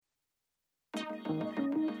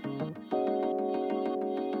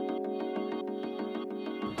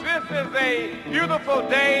This is a beautiful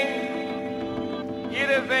day. It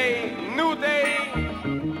is a new day.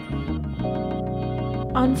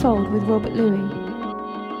 Unfold with Robert Louis.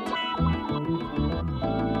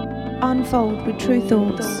 Unfold with True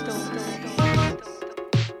Thoughts.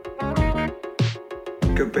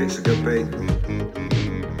 Good bass, a good bass.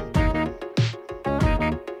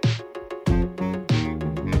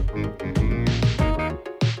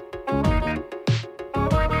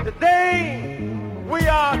 Today we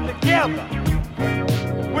are together.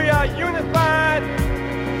 We are unified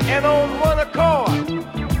and on one accord.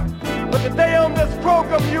 But today on this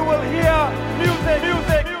program you will hear music.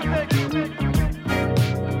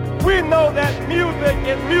 We know that music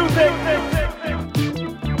is music.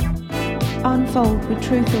 Unfold with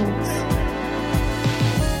True Thoughts.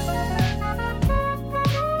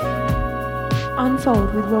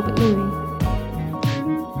 Unfold with Robert Louis.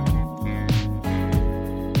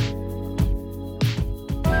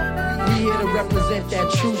 We here to represent that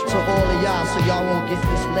truth to all of y'all so y'all won't get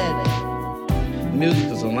misled.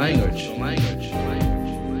 Music is a language.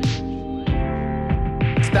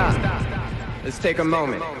 Stop. Let's take a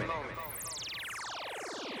moment.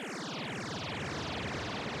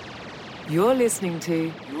 You're listening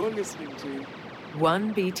to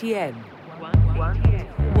 1BTN.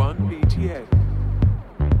 1BTN.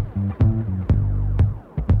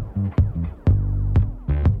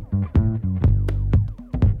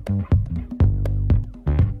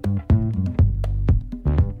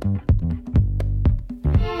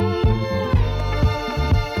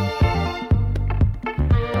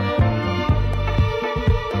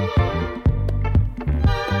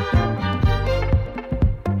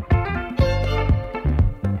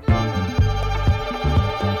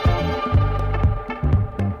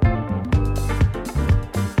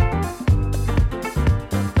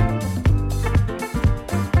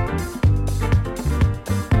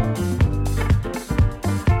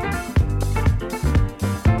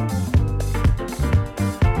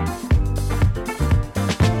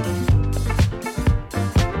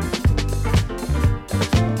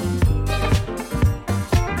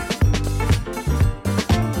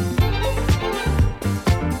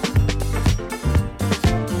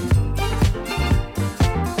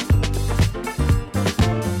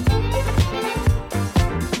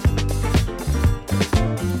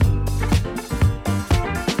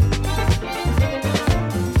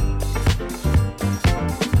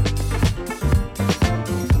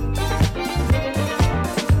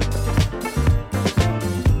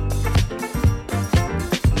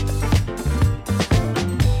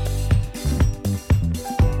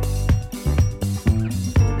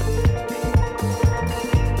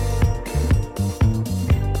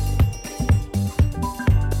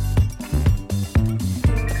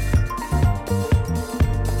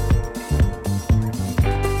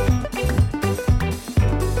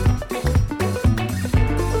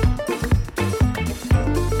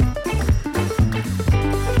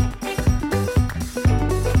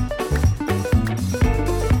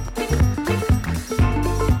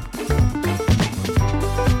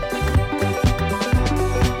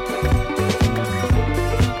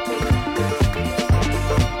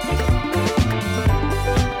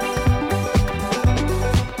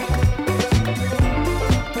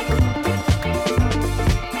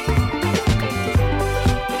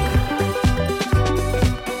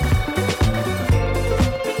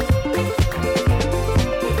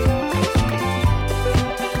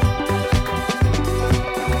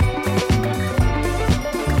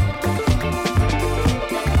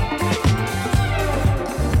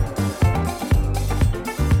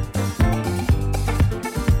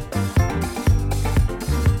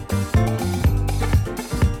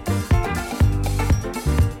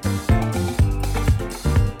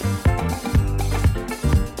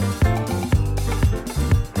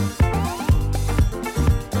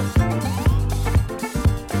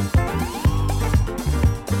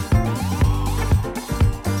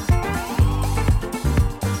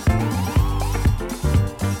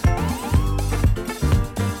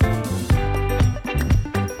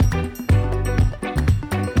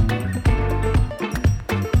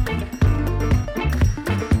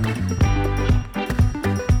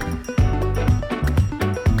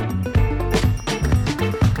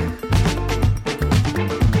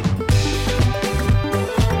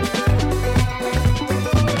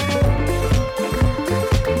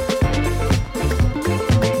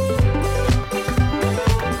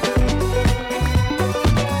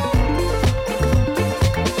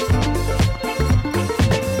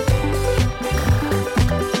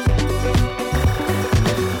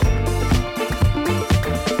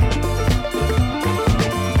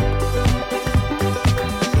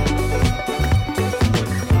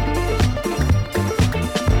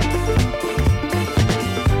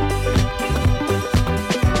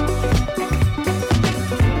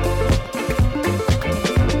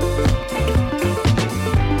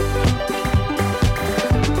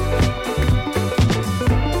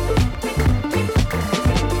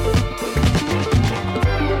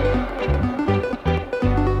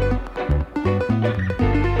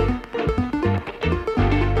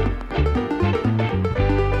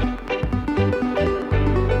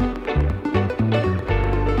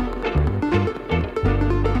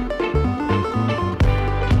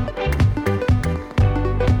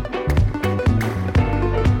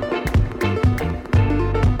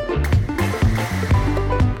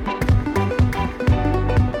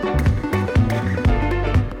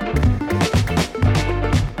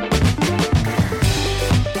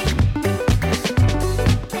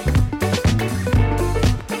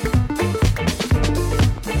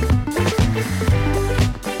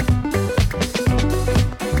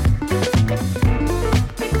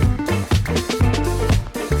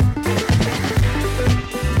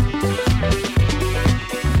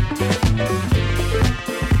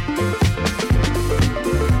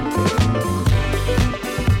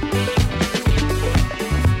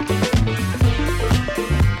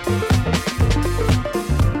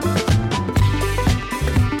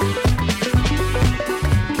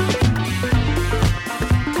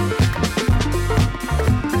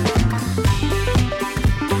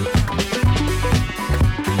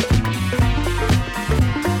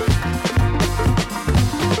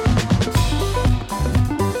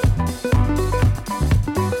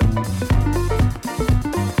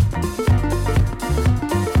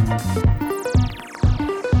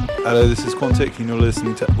 Hello, this is Quantic and you're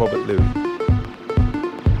listening to Robert Louis.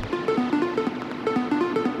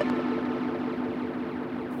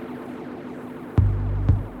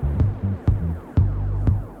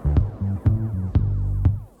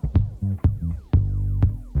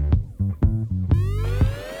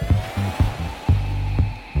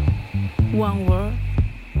 One world,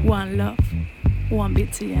 one love, one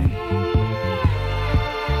BTN.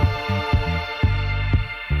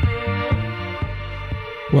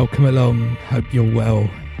 Welcome along, hope you're well.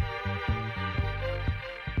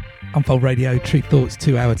 Unfold Radio, Truth Thoughts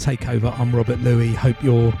 2-hour takeover. I'm Robert Louis, hope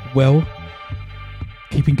you're well,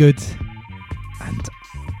 keeping good, and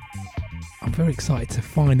I'm very excited to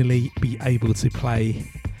finally be able to play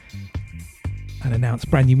and announce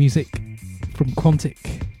brand new music from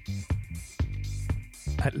Quantic.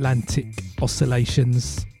 Atlantic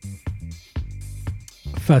Oscillations,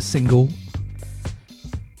 first single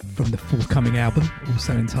from the forthcoming album,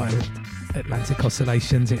 also entitled Atlantic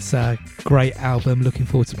Oscillations. It's a great album, looking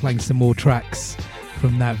forward to playing some more tracks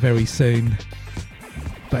from that very soon.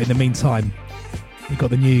 But in the meantime, we've got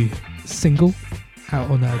the new single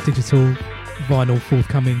out on digital vinyl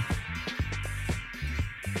forthcoming,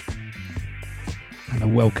 and a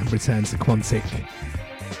welcome return to Quantic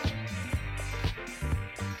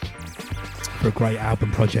for a great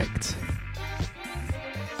album project.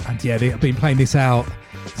 And yeah, I've been playing this out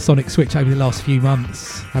Sonic Switch over the last few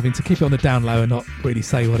months, having to keep it on the down low and not really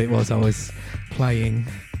say what it was I was playing.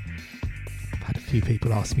 I've had a few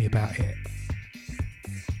people ask me about it.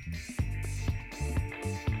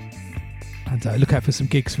 And look out for some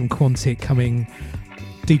gigs from Quantic coming,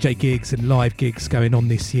 DJ gigs and live gigs going on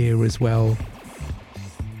this year as well.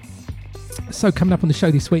 So coming up on the show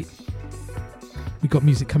this week, we've got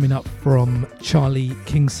music coming up from Charlie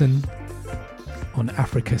Kingston on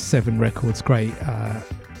Africa 7 Records. Great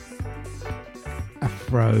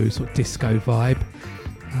Afro sort of disco vibe.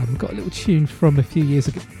 We've got a little tune from a few years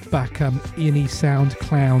back, E&E Sound,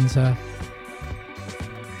 Clowns. I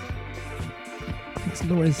think it's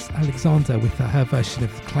Laura's Alexander with her version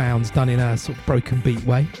of Clowns done in a sort of broken beat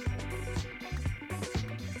way.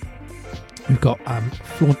 We've got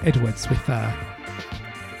Flaunt Edwards with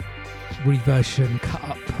reversion cut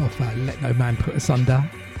up of Let No Man Put Us Under,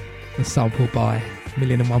 the sample by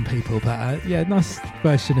 1,000,001 People, but yeah, nice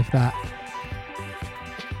version of that.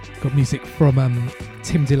 Got music from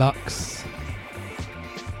Tim Deluxe.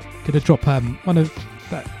 Gonna drop one of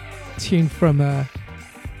that tune from the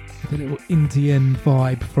little Indian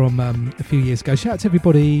vibe from a few years ago. Shout out to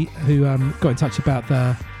everybody who got in touch about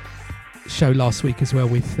the show last week as well,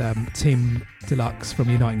 with Tim Deluxe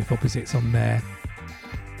from Uniting of Opposites on there.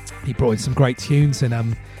 He brought in some great tunes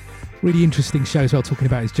and really interesting show as well, talking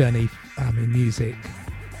about his journey in music.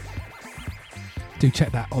 Do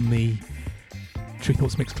check that on the Truth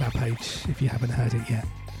Thoughts Mixcloud page if you haven't heard it yet.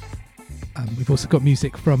 We've also got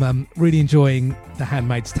music from really enjoying The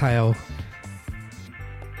Handmaid's Tale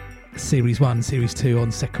Series 1, Series 2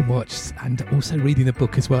 on Second Watch, and also reading the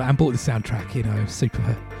book as well, and bought the soundtrack, you know, super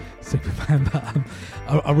fan. But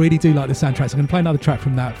I really do like the soundtrack, so I'm going to play another track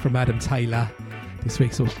from that, from Adam Taylor this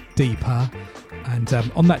week, sort of deeper. And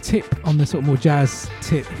on that tip, on the sort of more jazz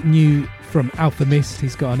tip, new from Alpha Mist,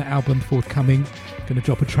 he's got an album forthcoming, going to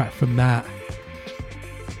drop a track from that.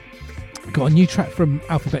 Got a new track from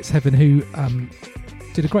Alphabet's Heaven, who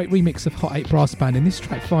did a great remix of Hot 8 Brass Band, and this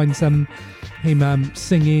track finds him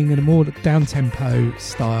singing in a more down-tempo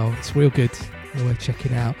style. It's real good, worth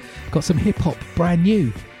checking out. Got some hip-hop brand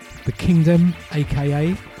new, The Kingdom,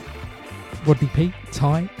 aka Rodney P,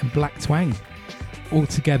 Ty and Black Twang. All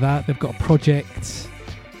together, they've got a project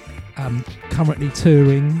currently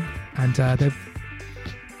touring, and they've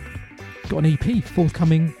got an EP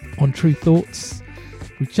forthcoming on True Thoughts.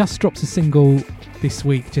 We just dropped a single this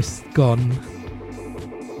week, just gone.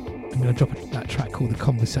 I'm going to drop that track called The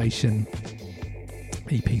Conversation.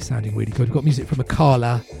 EP sounding really good. We've got music from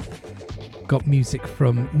Akala, got music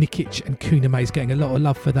from Nikic and Kuna Maze, getting a lot of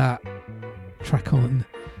love for that track on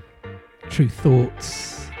True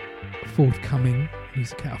Thoughts. Forthcoming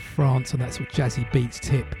music out of France on that sort of jazzy beats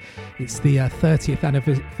tip. It's the 30th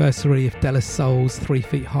anniversary of De La Soul's 3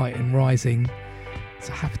 Feet Height and Rising,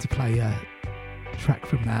 so I have to play a track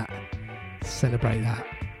from that, celebrate that.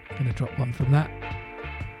 I'm going to drop one from that.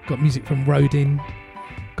 Got music from Rodin,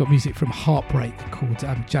 got music from Heartbreak called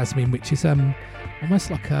Jasmine, which is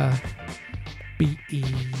almost like a beaty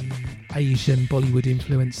Asian Bollywood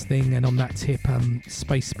influence thing. And on that tip,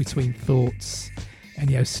 Space Between Thoughts,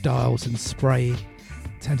 Ennio Styles and Spray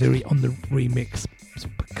Tandoori on the remix,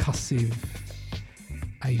 percussive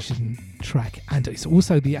Asian track. And it's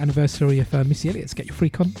also the anniversary of Missy Elliott's Get Your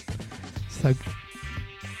Freak On, so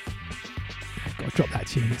to drop that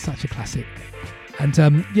tune. It's such a classic.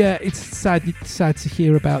 And yeah, it's sad to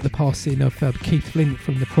hear about the passing of Keith Flint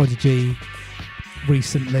from The Prodigy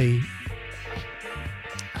recently.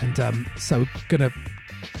 And so we're going to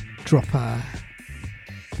drop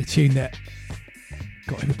the tune that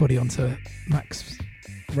got everybody onto Max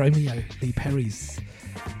Romeo, Lee Perry's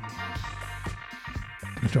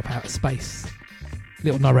Gonna Drop Out of Space.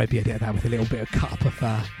 Little Nairobi edit that with a little bit of cut up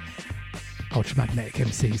of Ultramagnetic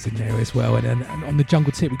MCs in there as well. And on the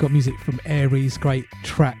Jungle Tip, we've got music from Aries, great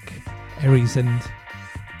track. Aries and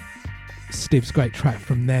Stiv's great track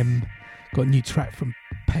from them. Got a new track from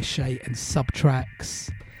Pesce and Subtracks.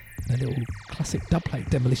 And a little classic dubplate,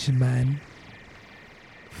 Demolition Man,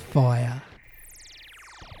 Fire.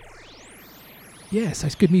 Yeah, so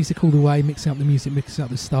it's good music all the way, mixing up the music, mixing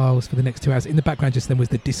up the styles for the next 2 hours. In the background just then was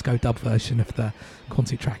the disco dub version of the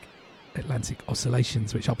Quantic track Atlantic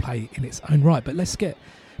Oscillations, which I'll play in its own right. But let's get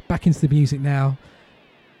back into the music now.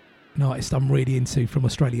 An artist I'm really into from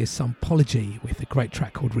Australia is Sumpology with a great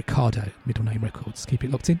track called Ricardo, Middle Name Records. Keep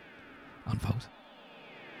it locked in. Unfold.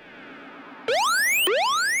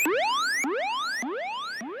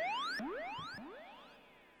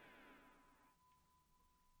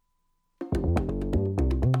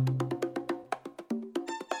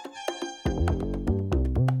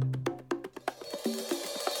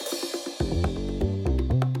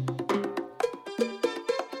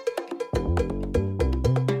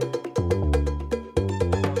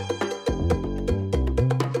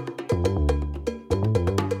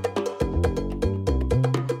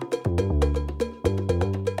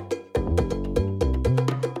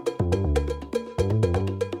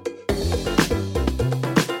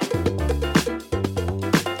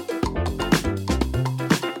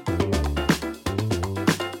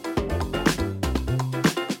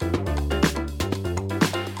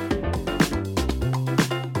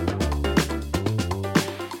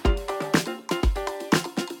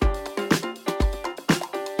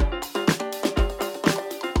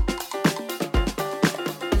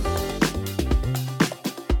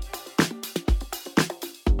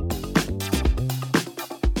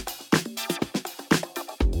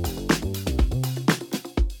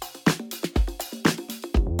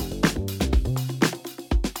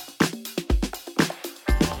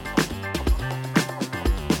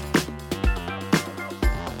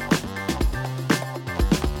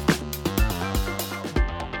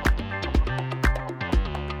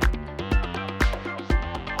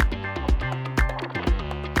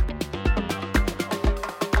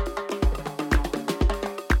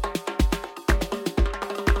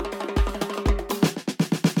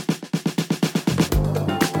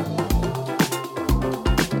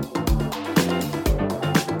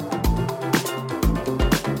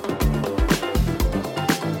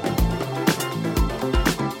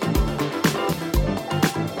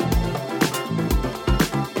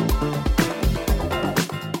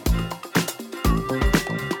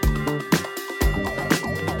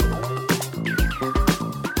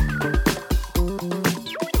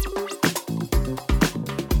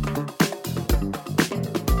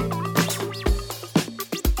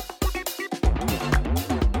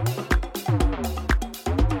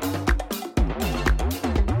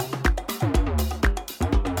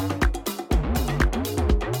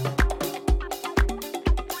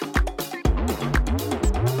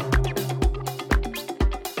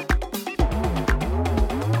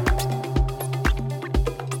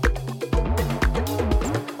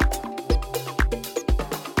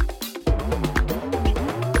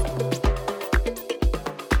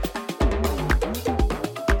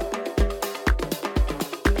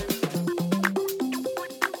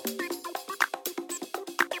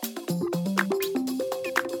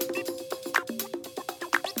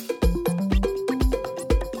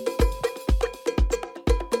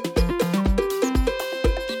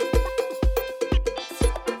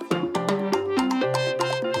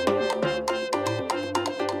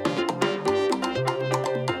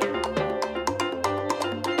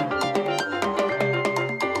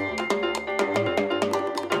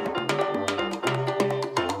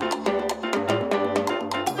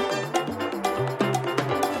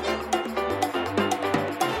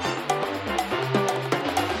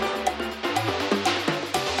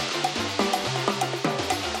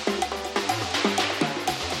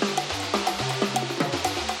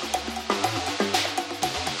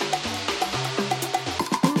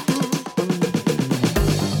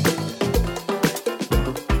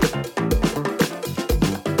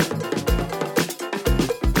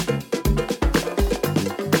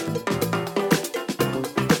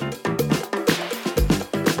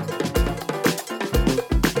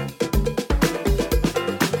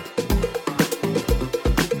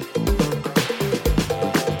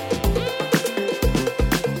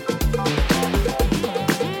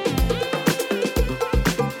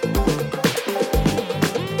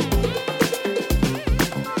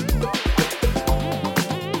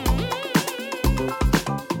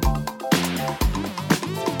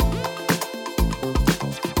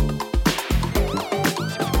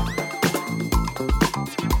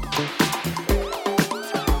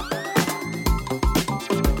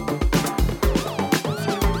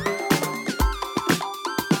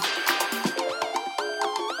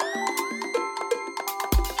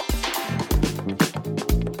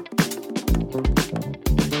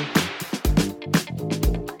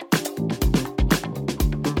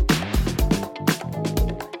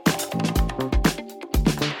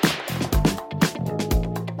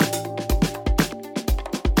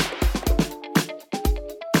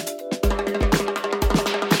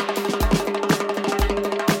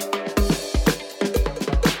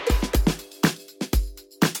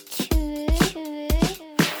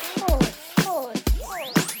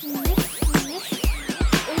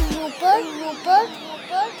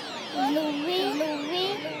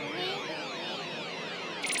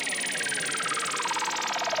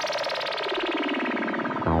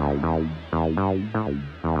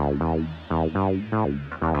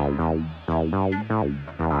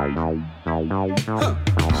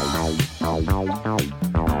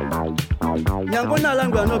 Nyangona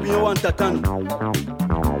langu ya nobi yo wantatano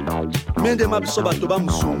Mende mabisoba toba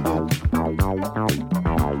musumbu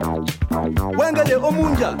Wengele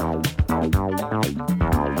omunja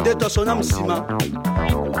Deto sona msima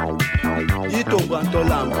Yitombo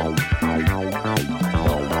antolambo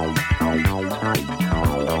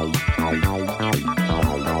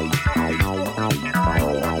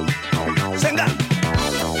Senga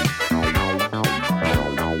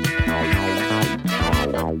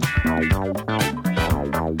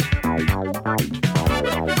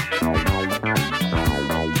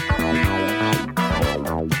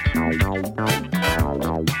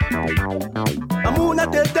Amuna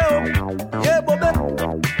teteo ye bobe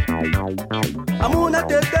Amuna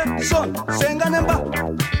tete son senga nemba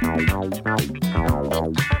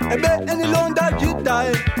Ebe eni londa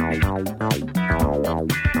jitae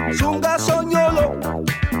Sunga sonyolo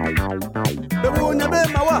Bebunya be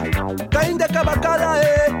mawa Kainde kabakala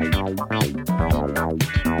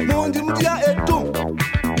Mundi mtia etu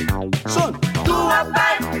Son Tua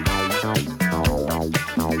bai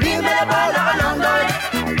Nimele bala alondoi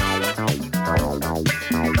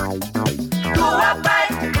Tua bai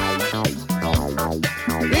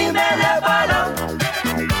Nimele bala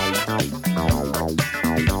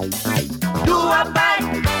Tua bai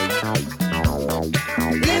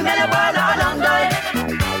Nimele bala alondoi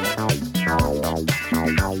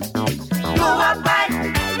Tua bai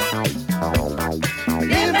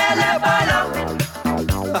Nimele bala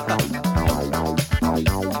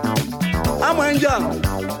Amwenja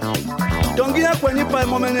Tongia kwenye pa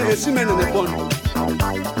momene esimene ne pon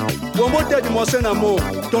Wombo te di mosena mo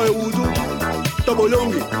ton ewudu to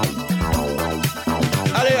bolongi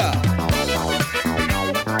Alea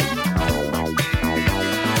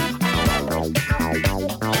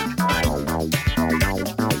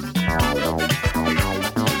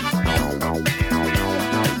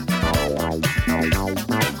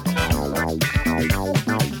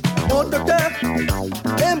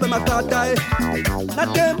Embe makatae Na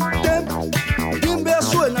tem Dimbe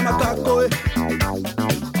asue na makakoe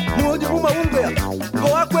Mudi uma umbea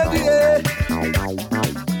Goa kwedi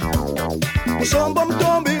Musombo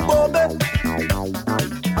mtombi bobe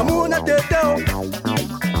Amuna teteo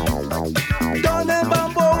Done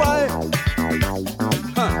bambo wae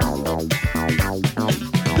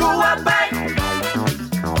Dua bai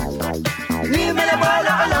Nimele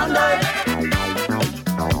bala alondoe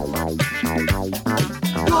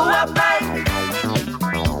Dua bai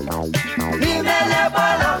Nimele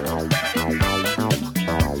bala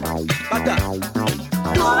Bata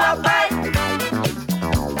Dua bai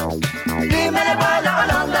Nimele bala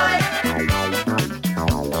alondai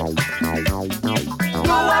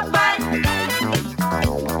Dua bai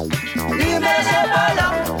Nimele bala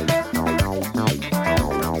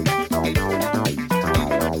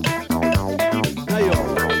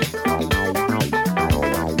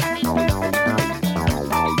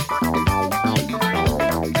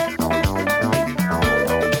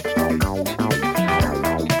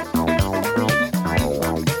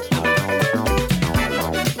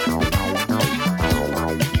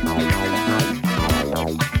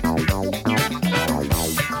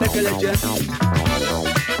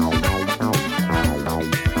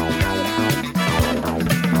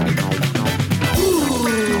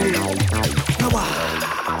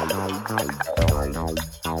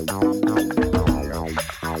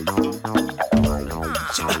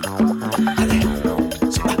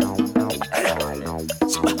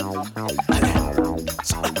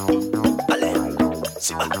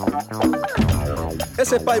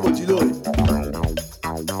Esse pai botiloi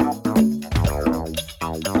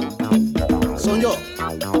Sonho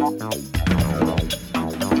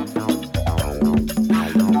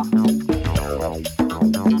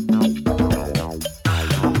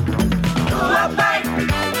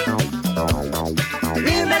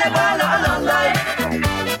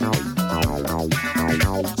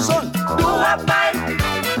Son Dua bai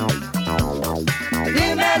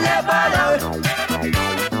Nimele bala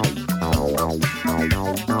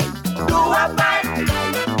Dua bai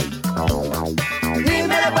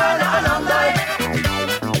Nimele bala alondai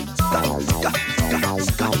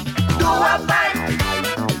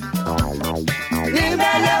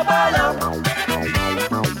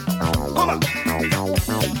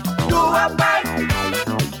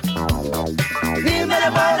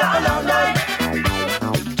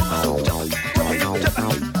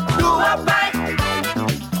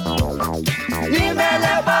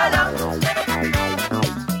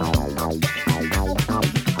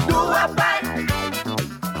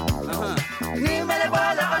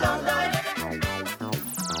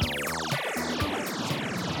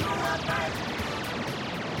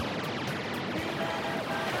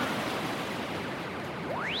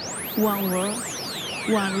one world,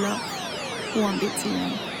 one love, one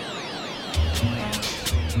BTM.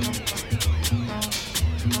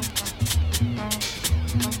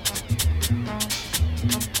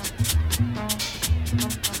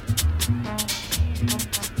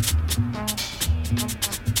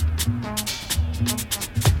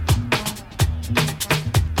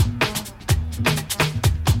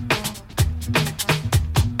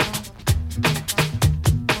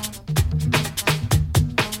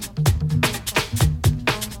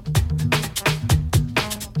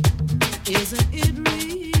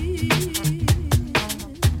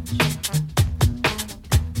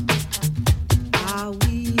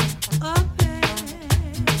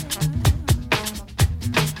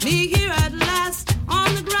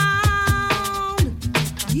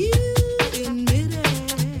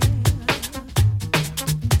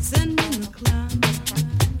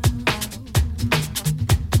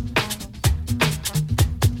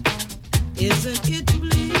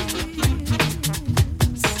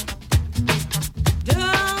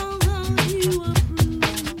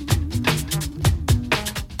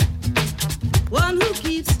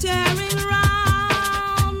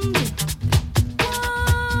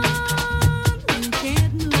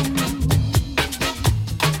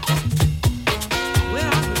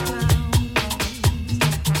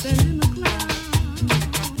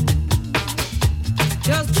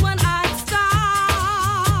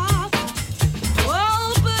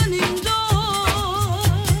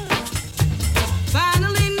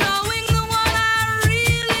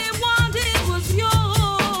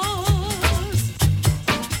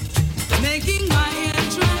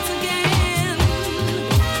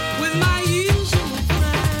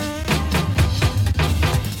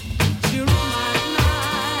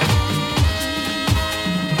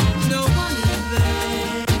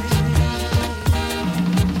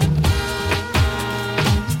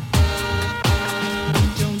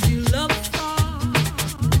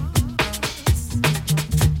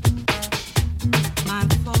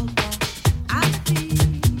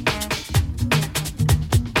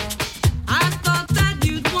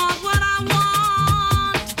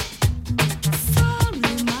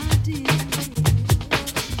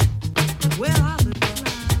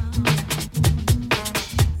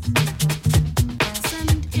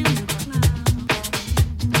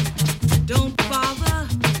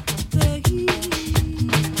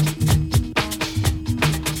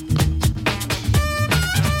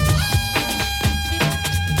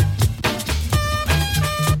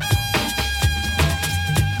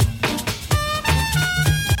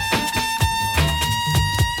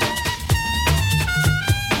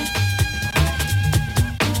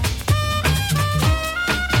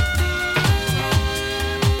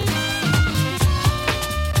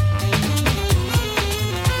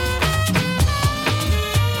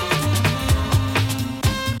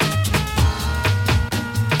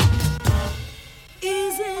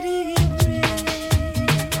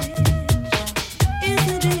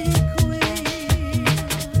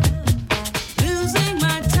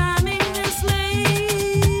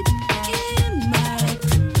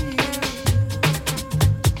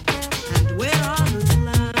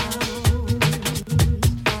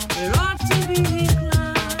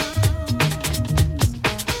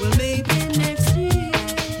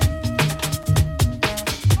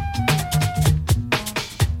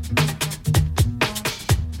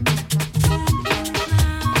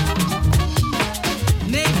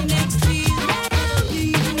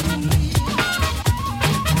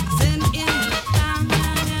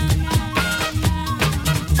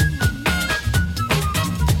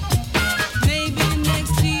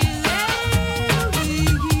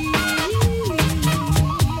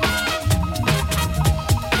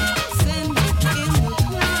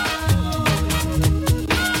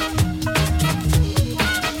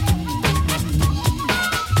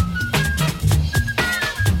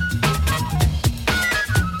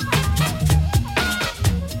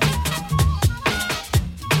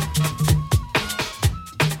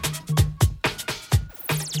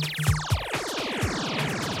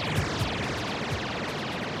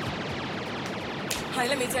 Hey,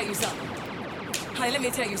 let me tell you something. Hey, let me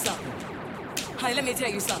tell you something. Hey, let me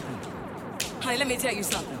tell you something. Hey, let me tell you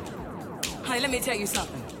something. Hey, let me tell you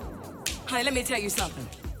something. Hey, let me tell you something.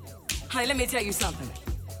 Hey, let me tell you something.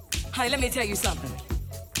 Hey, let me tell you something.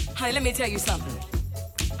 Hey, let me tell you something.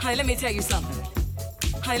 Hey, let me tell you something.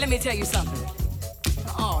 Hey, let me tell you something.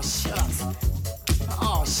 Oh, shucks.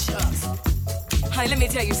 Oh, shucks. Hey, let me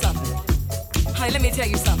tell you something. Hey, let me tell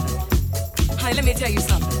you something. Hey, let me tell you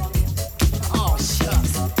something. Oh,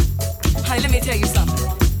 shucks. Hey, let me tell you something.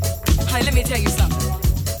 Hey, let me tell you something.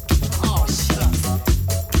 Oh, shucks.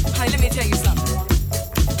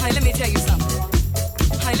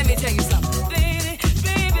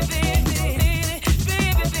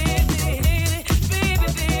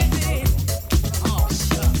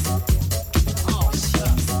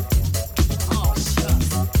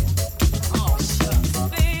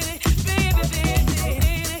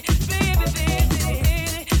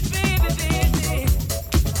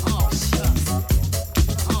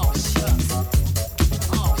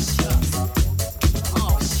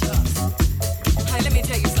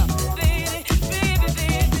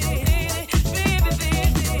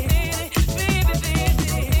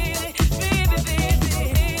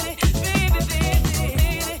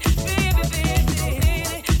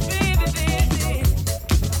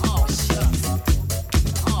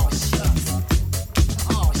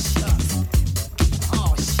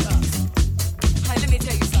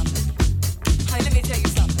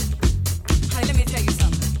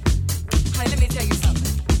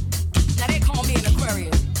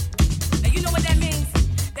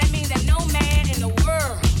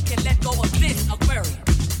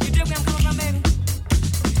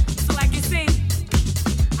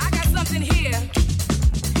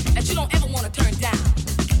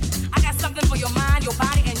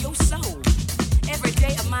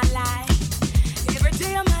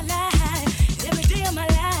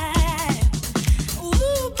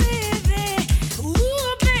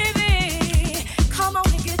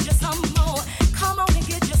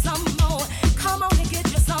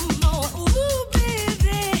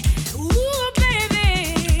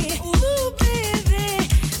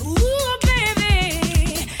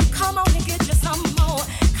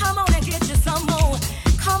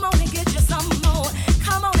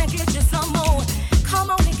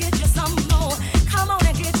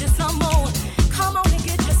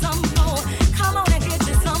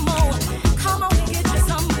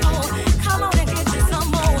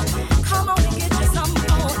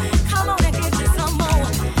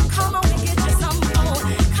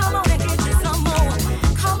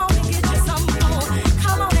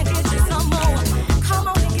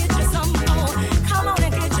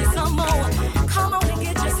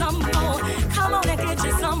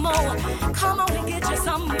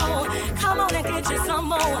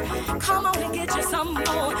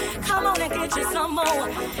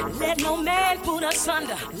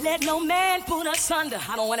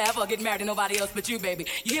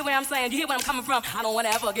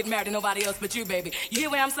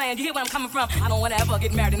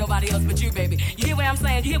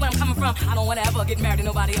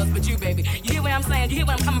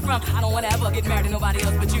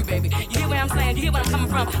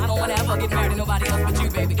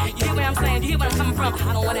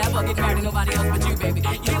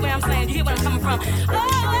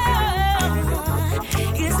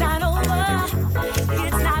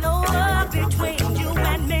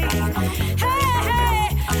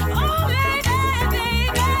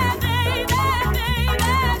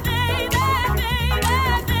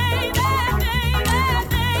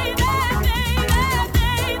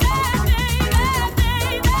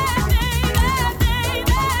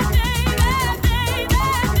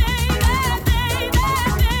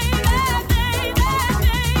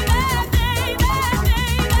 baby,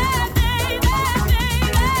 baby, baby,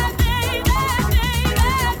 baby, baby, baby, baby.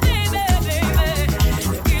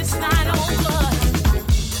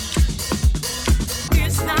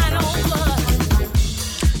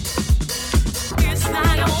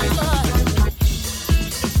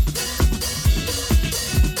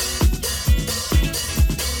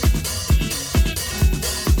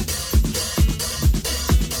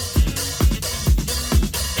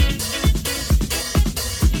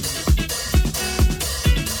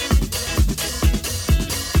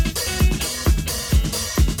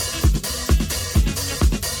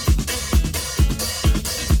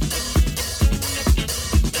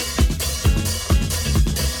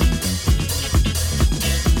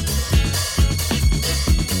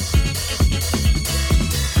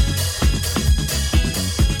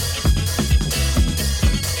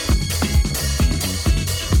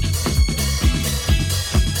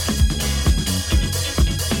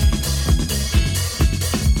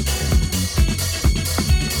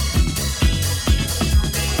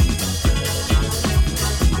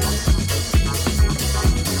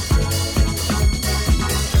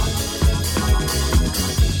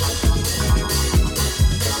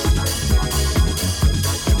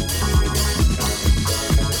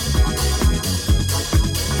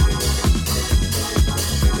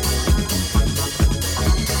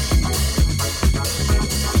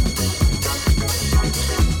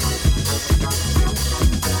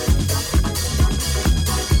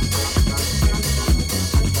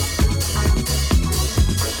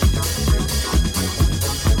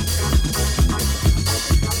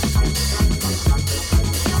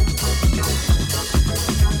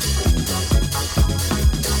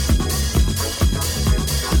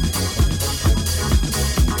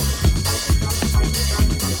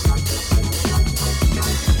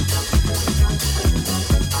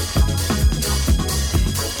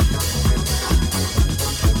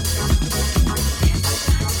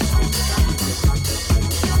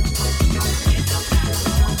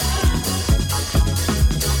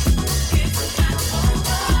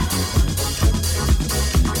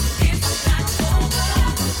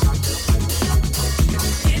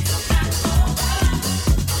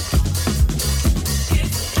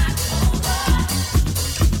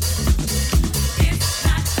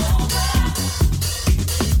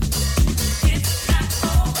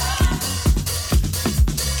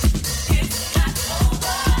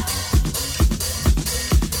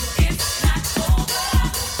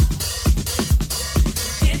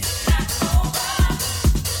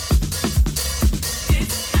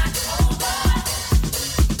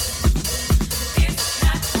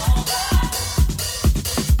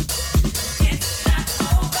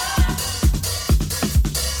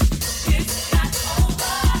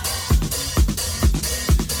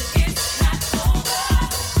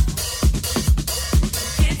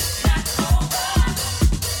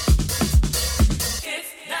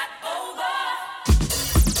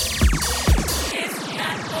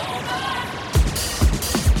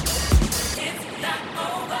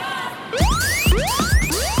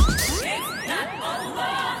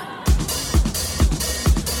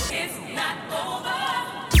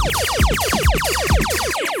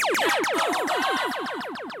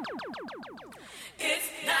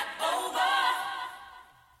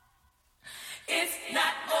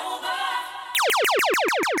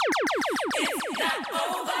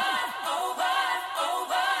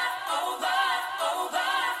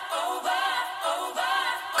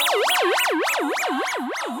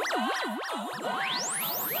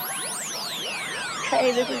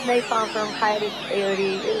 Hey, this is Napalm from Hiatus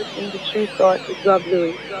AOD. You're listening to True Thoughts with Rob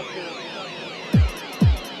Louis.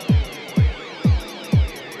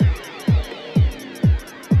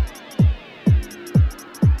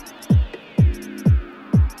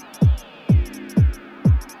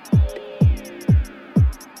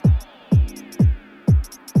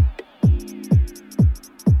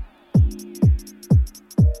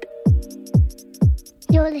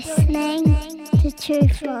 You're listening to True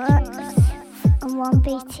Thoughts on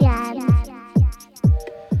 1BTM.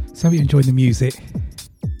 So you enjoying the music?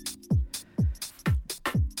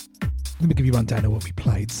 Let me give you a rundown of what we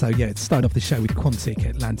played. So yeah, it started off the show with Quantic,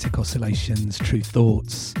 Atlantic Oscillations, True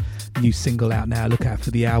Thoughts, new single out now. Look out for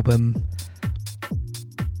the album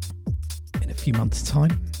in a few months'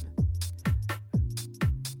 time,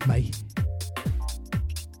 May.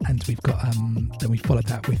 And we've got then we followed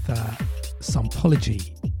that with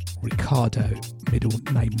Sumpology, Ricardo, Middle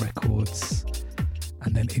Name Records,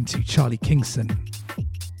 and then into Charlie Kingston,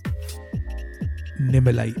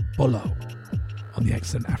 Nimile Bolo on the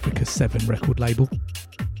excellent Africa 7 record label.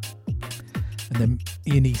 And then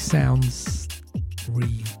Ian Sounds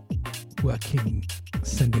reworking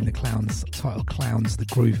Sending the Clowns, title Clowns, the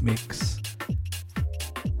Groove Mix,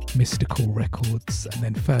 Mystical Records, and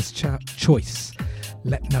then First Choice,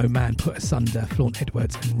 Let No Man Put Us Under, Flaunt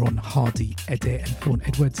Edwards and Ron Hardy edit. And Flaunt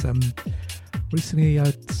Edwards recently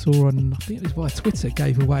I saw on, I think it was via Twitter,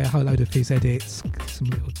 gave away a whole load of his edits, some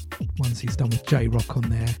little ones he's done with J-Rock on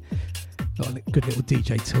there, good little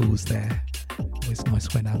DJ tools there. Always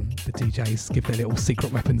nice when the DJs give their little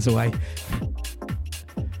secret weapons away. In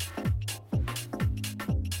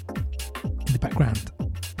the background,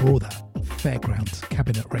 Broader, Fairground,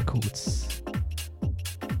 Cabinet Records.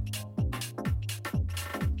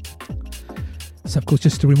 So of course,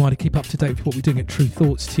 just a reminder, keep up to date with what we're doing at True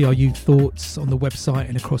Thoughts, TRU Thoughts, on the website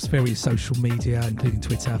and across various social media, including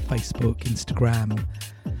Twitter, Facebook, Instagram,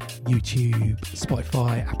 YouTube,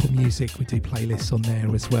 Spotify, Apple Music. We do playlists on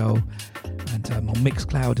there as well, and on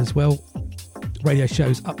Mixcloud as well. Radio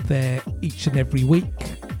shows up there each and every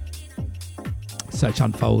week. Search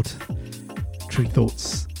Unfold, True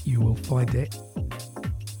Thoughts, you will find it.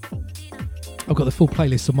 I've got the full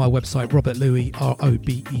playlist on my website, Robert Louis,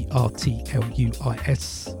 ROBERTLUIS,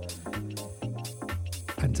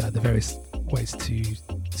 and the various ways to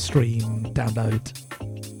stream, download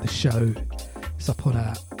the show. It's up on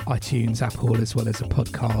iTunes, Apple, as well as a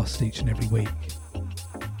podcast each and every week.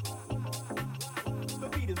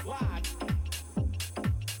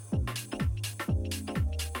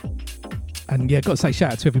 And yeah, got to say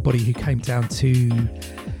shout out to everybody who came down to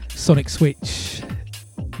Sonic Switch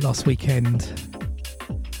last weekend.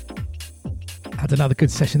 Had another good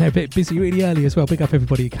session there, a bit busy really early as well. Big up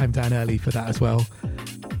everybody who came down early for that as well.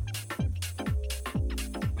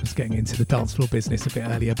 Was getting into the dance floor business a bit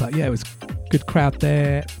earlier, but yeah, it was a good crowd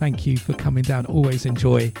there. Thank you for coming down. Always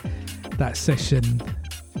enjoy that session.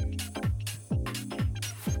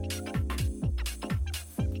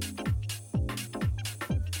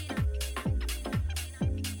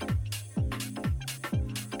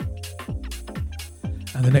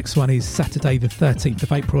 And the next one is Saturday the 13th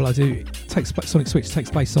of April. Sonic Switch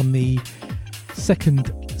takes place on the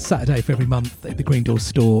second Saturday of every month at the Green Door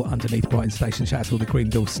store underneath Brighton Station. Shout out to all the Green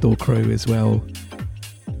Door store crew as well.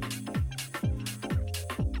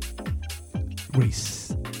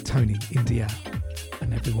 Reese, Tony, India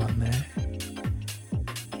and everyone there.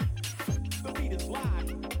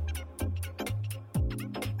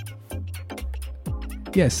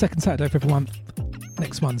 Yeah, second Saturday of every month.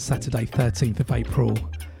 Next one, Saturday 13th of April.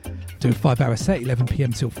 Do a 5-hour set, 11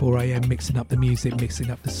 p.m. till 4 a.m, mixing up the music, mixing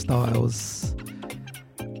up the styles.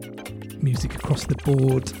 Music across the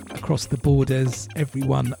board, across the borders.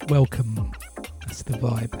 Everyone welcome. That's the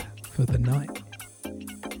vibe for the night.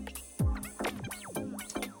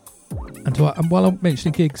 And while I'm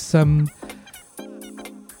mentioning gigs,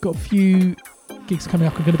 got a few gigs coming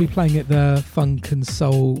up. I'm going to be playing at the Funk and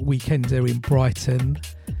Soul Weekender in Brighton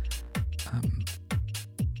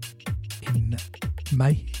in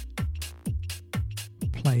May.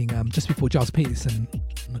 Playing just before Giles Peterson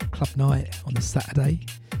on a club night on the Saturday.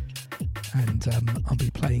 And I'll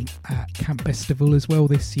be playing at Camp Festival as well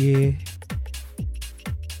this year.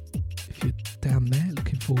 If you're down there,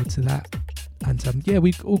 looking forward to that. And yeah,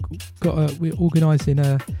 we've all got we're organising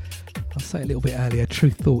I'll say a little bit earlier,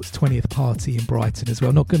 Truth Thoughts 20th party in Brighton as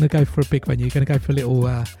well. Not going to go for a big venue, going to go for a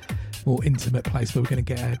little more intimate place, but we're going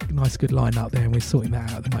to get a nice good line up there, and we're sorting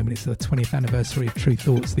that out at the moment. It's the 20th anniversary of Truth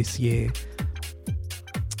Thoughts this year.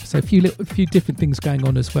 So a few different things going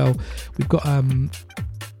on as well. We've got a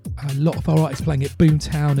lot of our artists playing at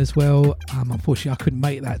Boomtown as well. Unfortunately, I couldn't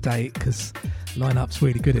make that date because line-up's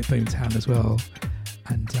really good at Boomtown as well.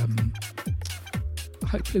 And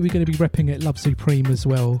hopefully we're going to be repping at Love Supreme as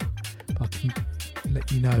well. I can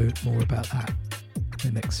let you know more about that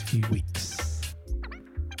in the next few weeks.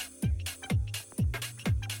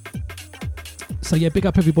 So yeah, big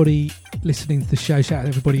up everybody listening to the show. Shout out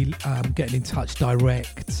everybody getting in touch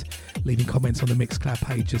direct, leaving comments on the Mixcloud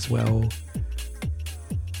page as well.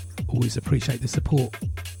 Always appreciate the support.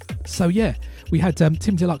 So yeah, we had Tim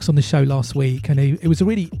Deluxe on the show last week, and it was a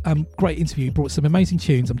really great interview. He brought some amazing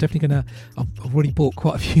tunes. I'm definitely I've already bought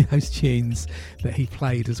quite a few of those tunes that he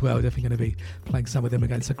played as well. Definitely going to be playing some of them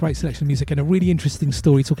again. It's a great selection of music and a really interesting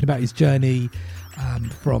story talking about his journey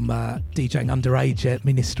from DJing underage at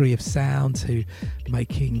Ministry of Sound to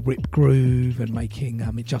making Rip Groove and making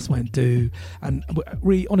It Just Won't Do, and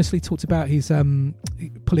really honestly talked about his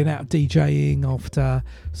pulling out of DJing after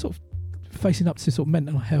sort of facing up to sort of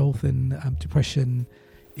mental health and depression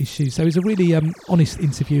issues. So it was a really honest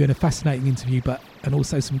interview and a fascinating interview, and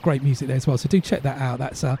also some great music there as well. So do check that out.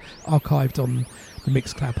 That's archived on the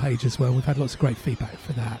Mixcloud page as well. We've had lots of great feedback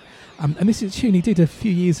for that. And this is a tune he did a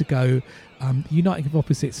few years ago. Uniting of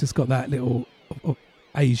Opposites has got that little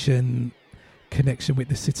Asian connection with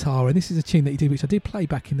the sitar, and this is a tune that he did, which I did play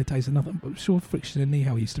back in the days. I'm sure Friction and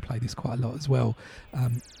Nihal used to play this quite a lot as well.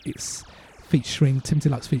 It's featuring Tim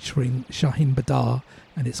Deluxe featuring Shaheen Badar,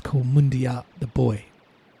 and it's called Mundia the Boy.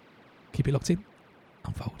 Keep it locked in.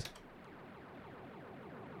 Unfold.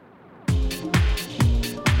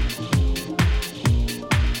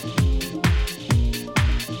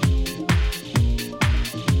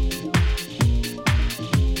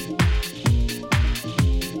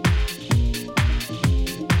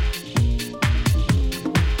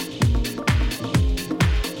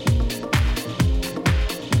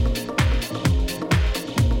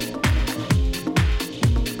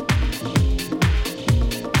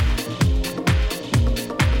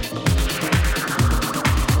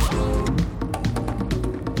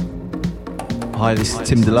 Hi, this is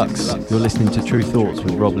Tim Deluxe. You're listening to True Thoughts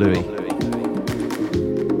with Rob Louis.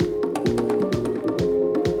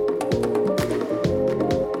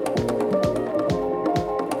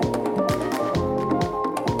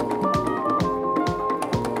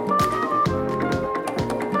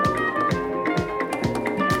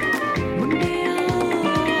 Mundia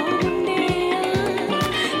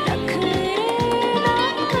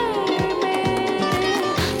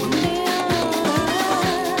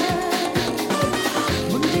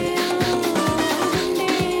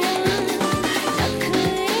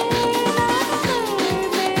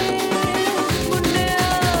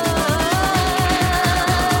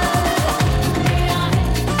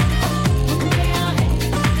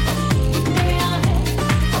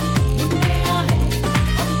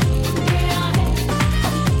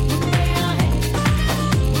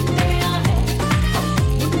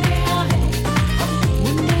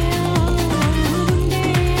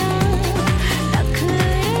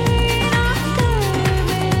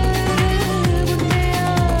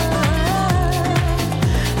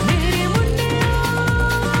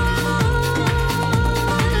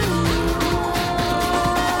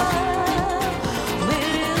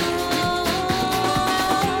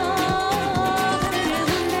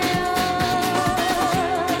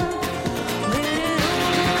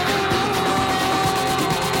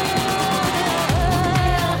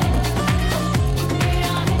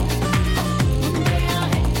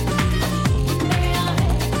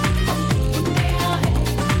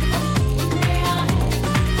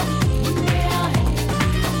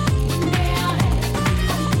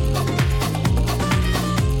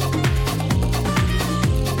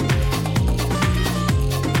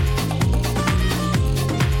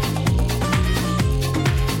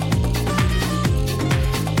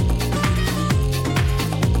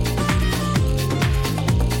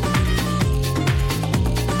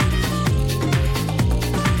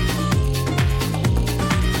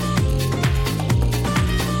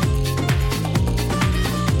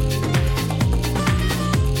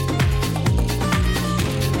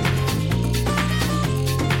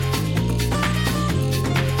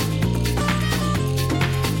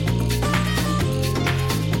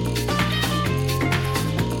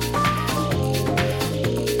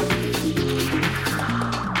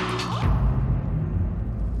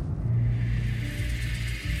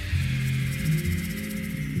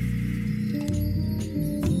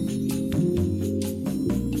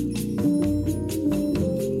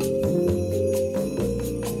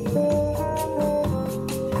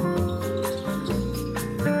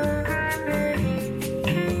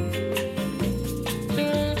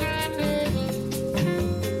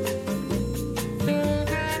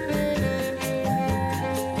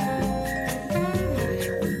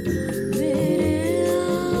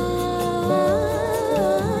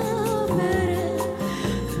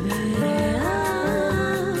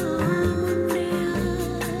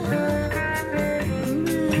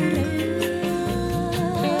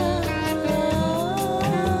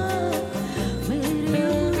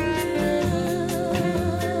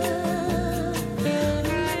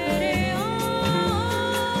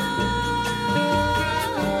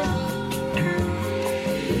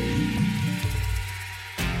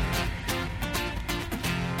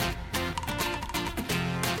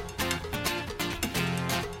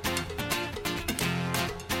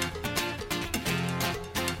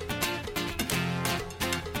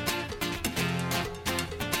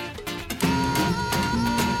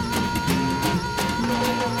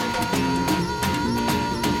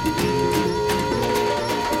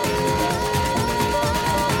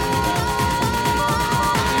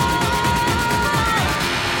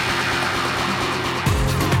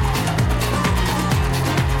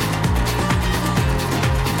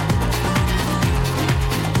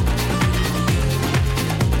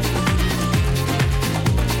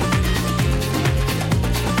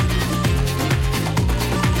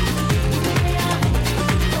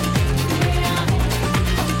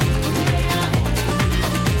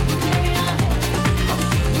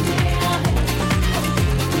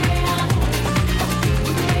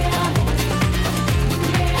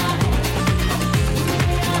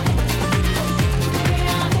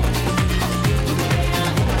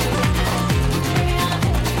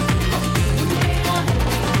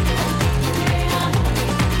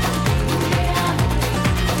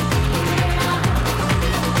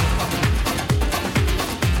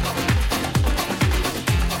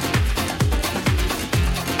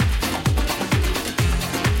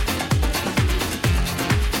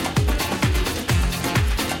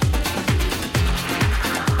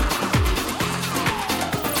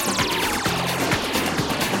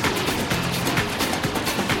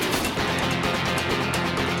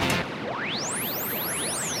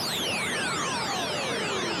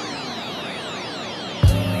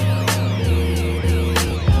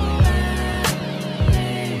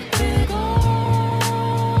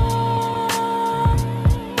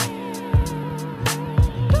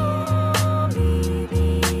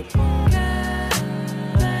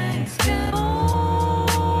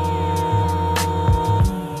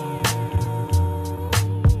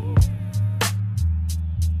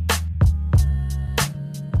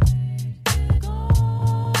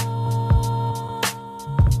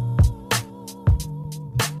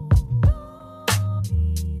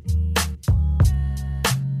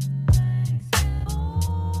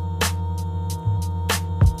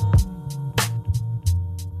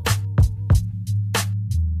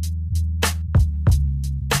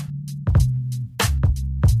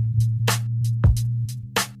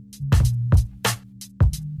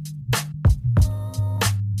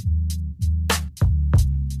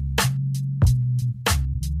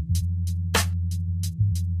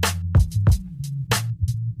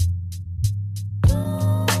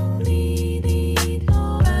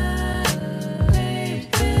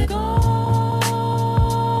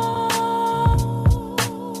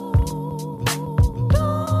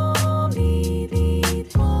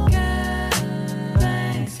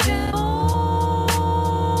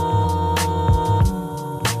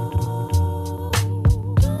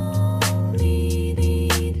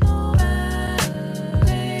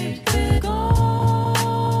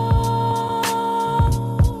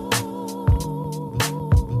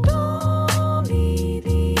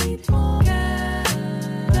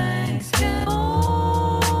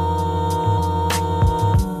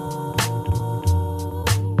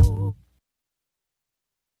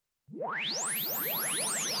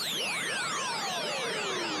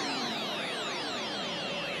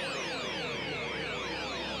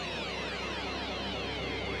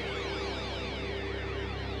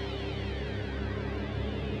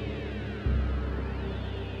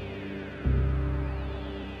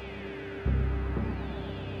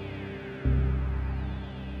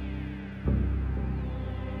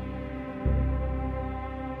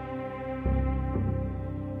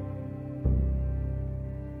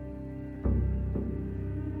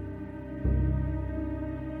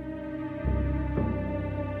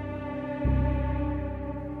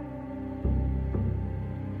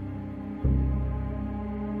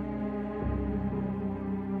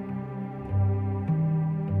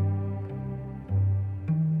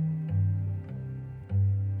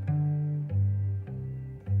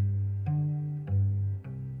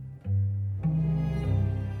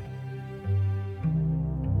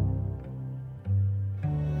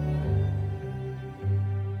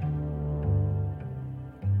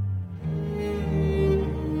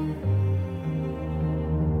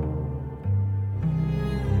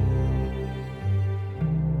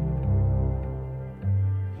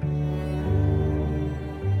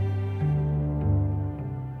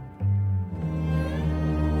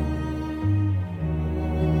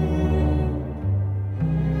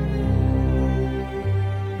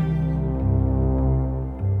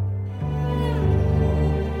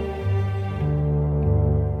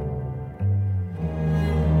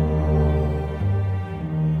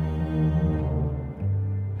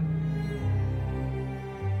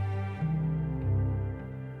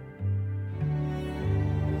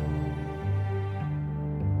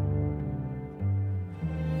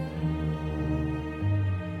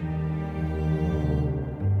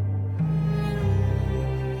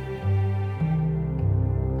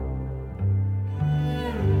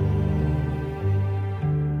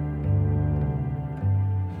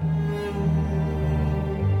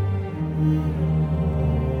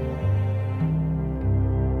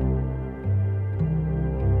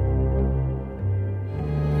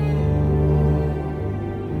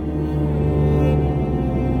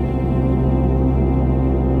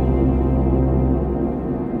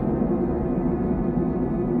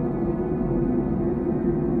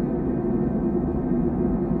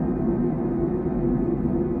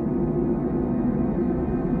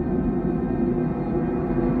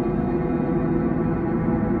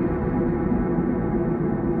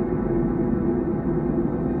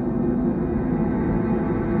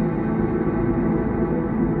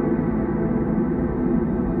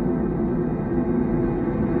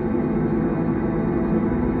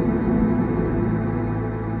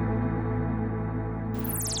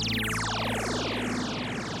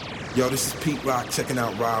Yo, this is Pete Rock checking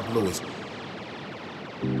out Rob Lewis.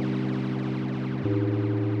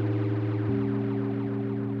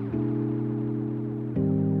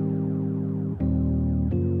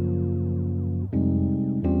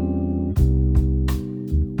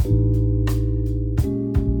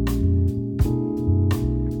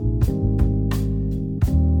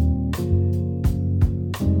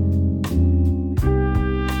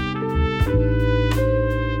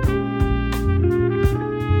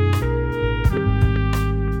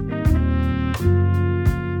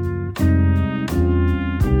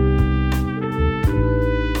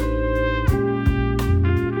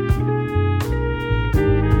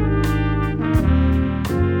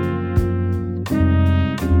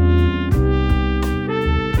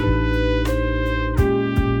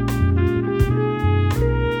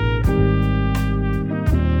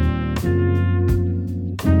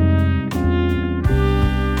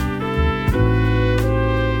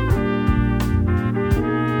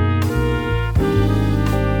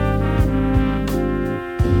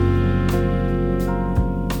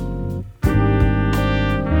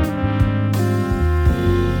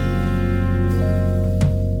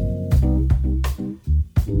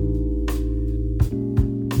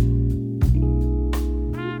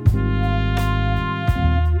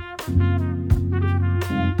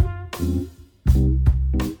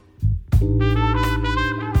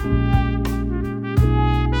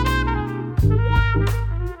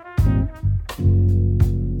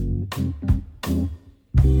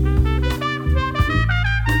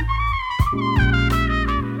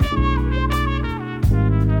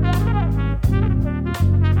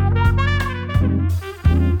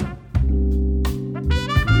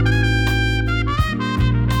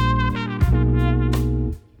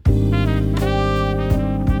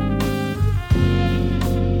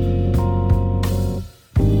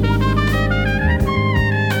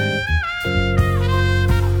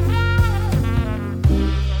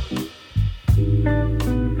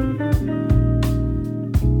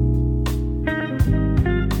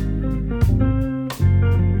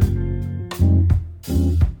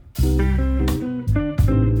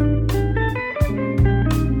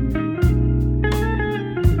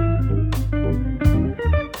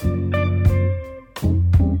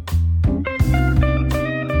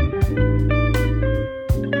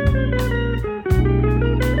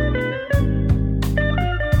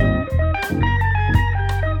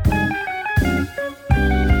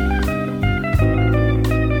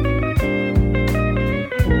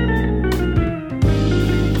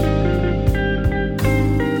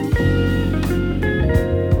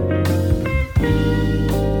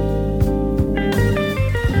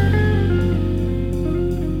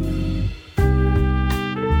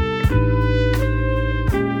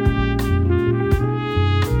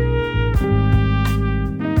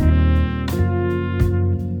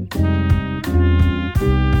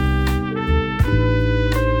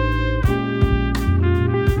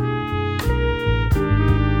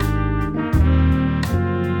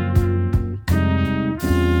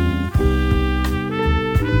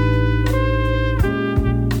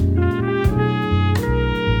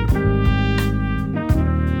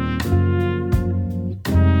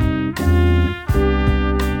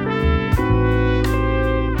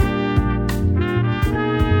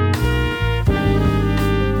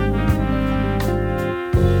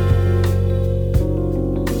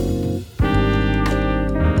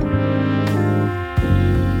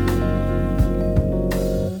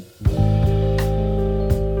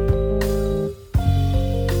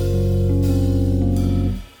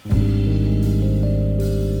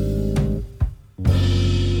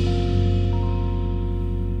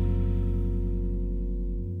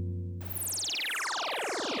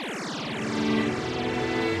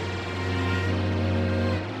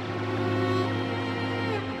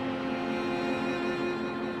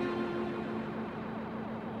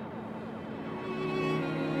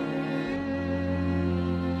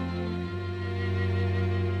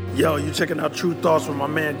 Yo, you checking out True Thoughts with my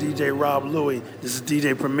man DJ Rob Louie. This is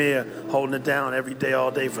DJ Premier holding it down every day,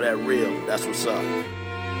 all day for that real. That's what's up.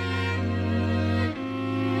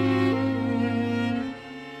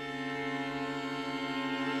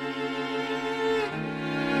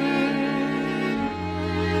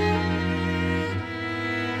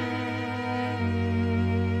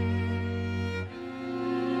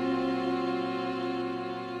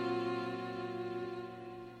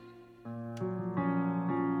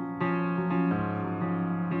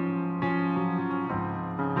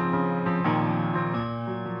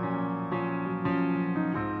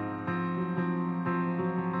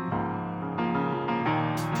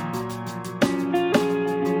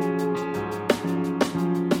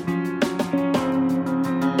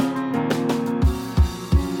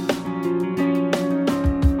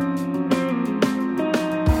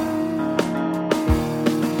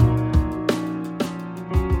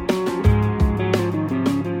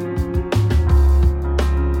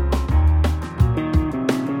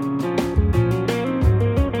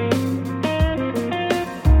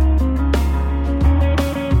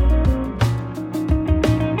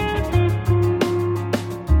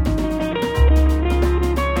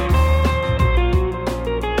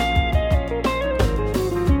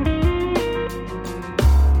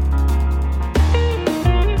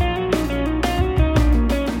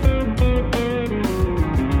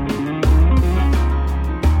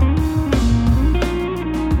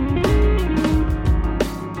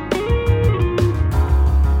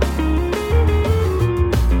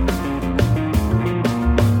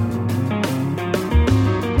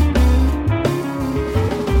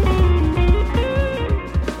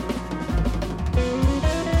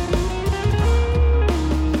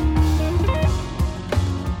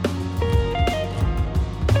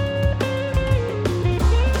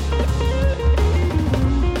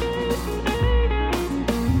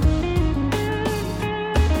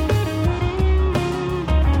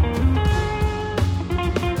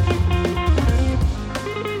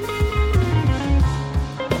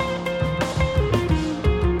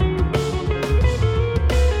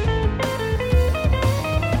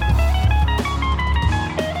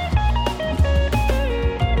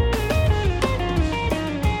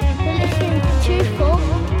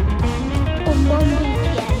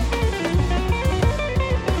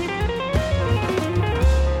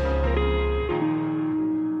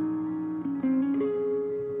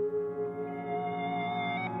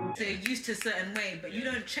 you're used to a certain way, but you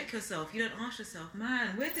don't check yourself. You don't ask yourself,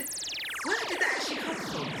 man, where did that actually come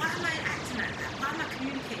from? Why am I acting like that? Why am I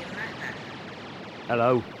communicating like that?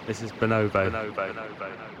 Hello, this is Bonobo.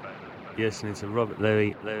 You're listening to Robert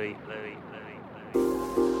Louis.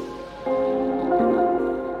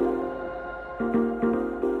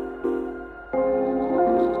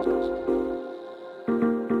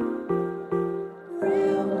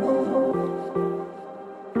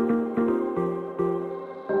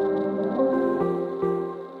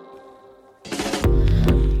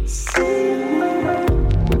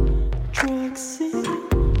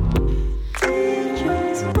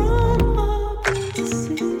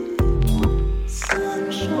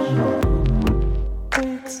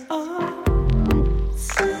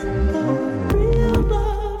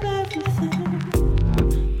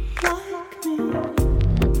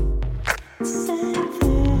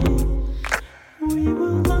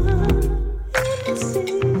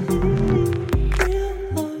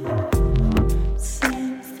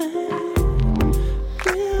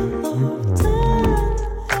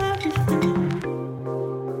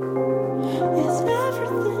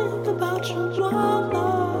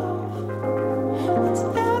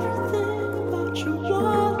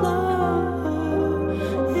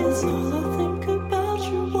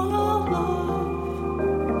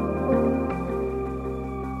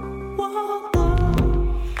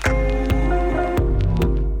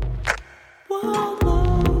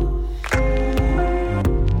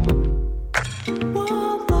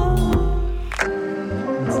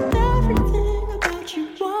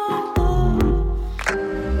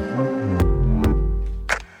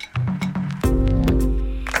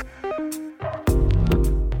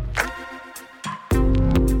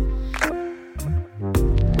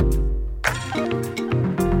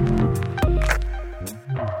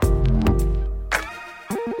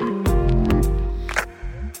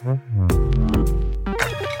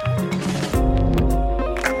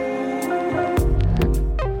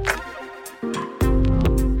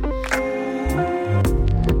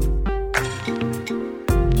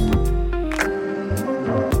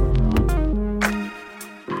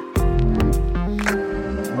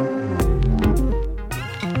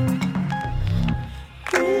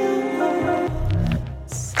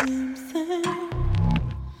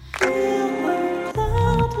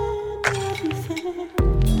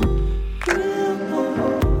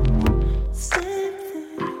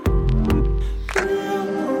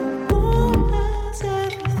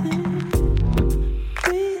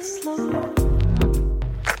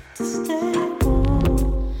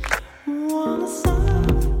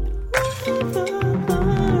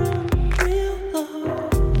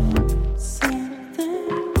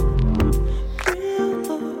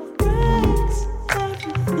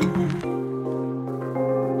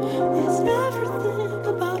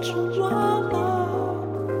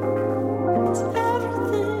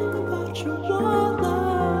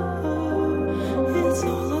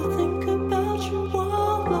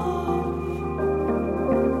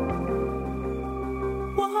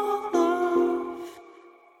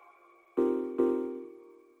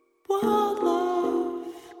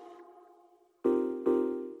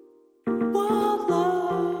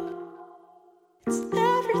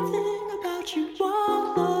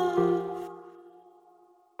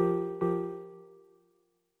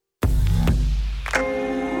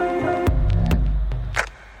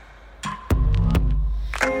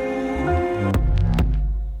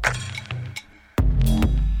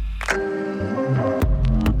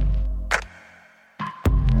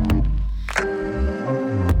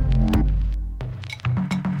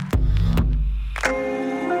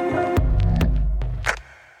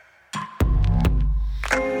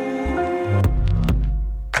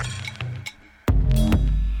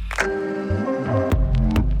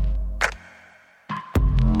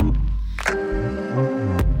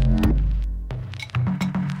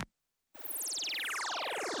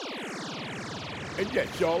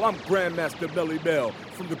 Yes, y'all, I'm Grandmaster Melly Mel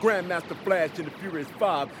from the Grandmaster Flash and the Furious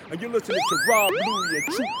 5, and you're listening to Rob Louis and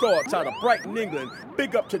True Thoughts out of Brighton, England.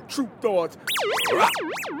 Big up to True Thoughts.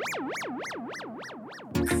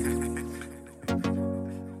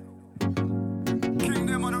 King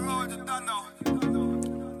them on the road, you don't know.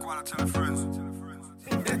 Go on and tell your friends.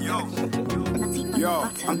 Yo,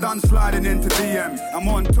 I'm done sliding into DMs. I'm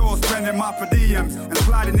on tour spending my per diems and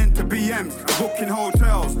sliding into BM. BMs, booking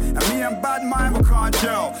hotels. And me and Bad Mind, we can't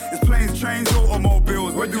gel. It's planes, trains,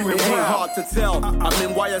 automobiles, we're doing it well. Ain't hard to tell. I'm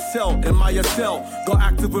in YSL, in my cell. Got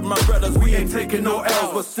active with my brothers, we ain't taking no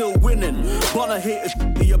L's, we're still winning. Wanna hate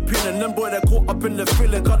the opinion. Them boy that caught up in the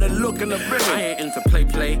feeling, got the look and the feeling. I ain't into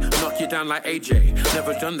play, knock you down like AJ.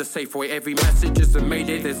 Never done the safe way, every message is a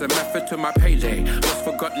mayday. There's a method to my payday. Lost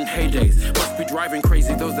forgotten heydays. Must be driving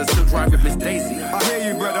crazy, those that still drive with Miss Daisy. I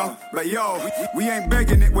hear you, brother, but yo, we ain't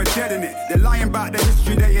begging it, we're dead in it. They're lying about the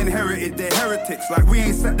history they inherited. They're heretics, like we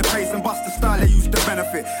ain't set the pace and bust the style they used to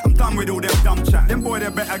benefit. I'm done with all them dumb chat. Them boy, they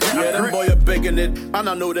better get yeah, them boy are begging it, and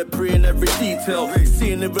I know they're praying every detail.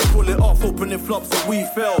 Seeing if we pull it off, opening flops and we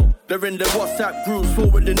fell. They're in the WhatsApp groups,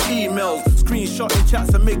 forwarding emails, screenshotting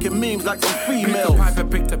chats and making memes like some females. Piper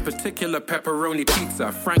picked a particular pepperoni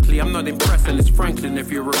pizza. Frankly, I'm not impressed, and it's Franklin if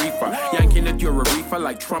you're a reefer. Yanking it, you're a reefer,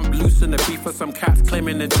 like Trump loosen the beef for some cats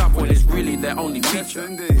claiming it's up when it's really their only feature.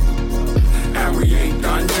 And we ain't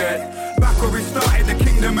done yet. Back where we started, the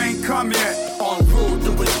kingdom ain't come yet. On road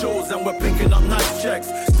doing shows and we're picking up nice checks.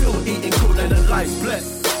 Still eating good and life's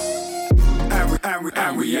blessed.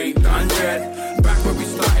 And we ain't done yet. Back where we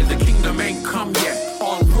started, the kingdom ain't come yet.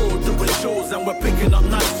 On road doing shows and we're picking up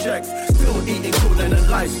nice checks. Still eating good and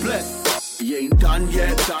life's blessed. We ain't done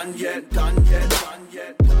yet, done yet, done yet, done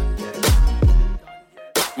yet, done yet.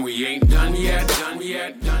 We ain't done yet, done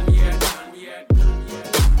yet, done yet, done yet.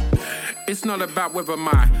 It's not about whether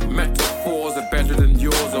my metaphors are better than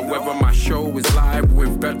yours or whether my show is live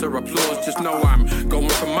with better applause. Just know I'm going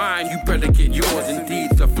for mine, you better get yours.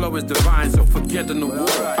 Indeed, the flow is divine, so forget an award.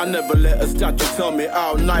 I never let a statue tell me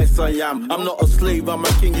how nice I am. I'm not a slave, I'm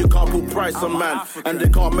a king, you can't put price on man. And they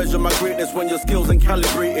can't measure my greatness when your skills ain't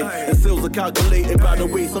calibrated. And skills are calculated by the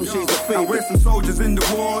way some shades are faded. We're some soldiers in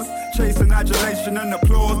the wars, chasing adulation and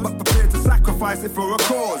applause, but prepared to sacrifice it for a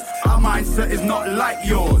cause. Our mindset is not like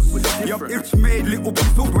yours. Your itch made little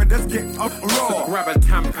people when let's get up raw. So grab a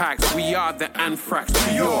Tampax, we are the Anthrax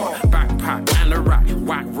to your backpack and a rack,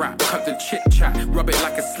 whack rap, cut the chit chat, rub it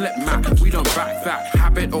like a slip mat. We don't back that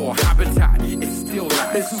habit or habitat. It's still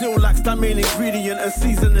like it still lacks that main ingredient and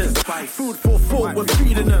seasoning. Food for thought, we're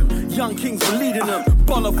feeding them. Young kings we're leading them.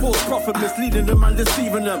 Bonner false prophet misleading them and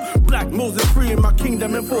deceiving them. Black Moses freeing my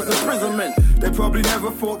kingdom, enforced imprisonment. They probably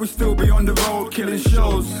never thought we'd still be on the road, killing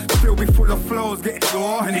shows, still be full of flows, getting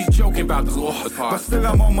raw. And he's joking about the law but still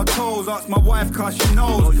I'm on my toes. Ask my wife cause she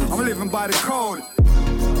knows I'm living by the code.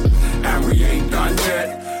 And we ain't done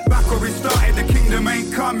yet. Back where we started, the kingdom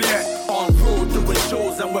ain't come yet. On road doing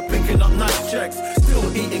shows and we're picking up nice checks.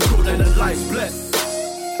 Still eating good and life's blessed.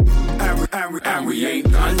 And we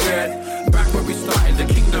ain't done yet. Back where we started,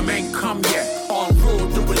 the kingdom ain't come yet. On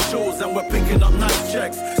road doing shows and we're picking up nice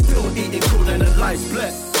checks. Still eating good and life's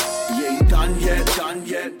blessed. We ain't done yet, done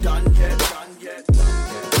yet, done yet, done yet, done yet.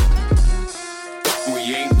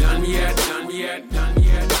 We ain't done yet, done yet, done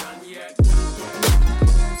yet, done yet.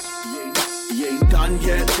 We ain't done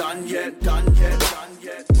yet, done yet, done yet, done yet, done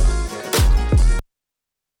yet.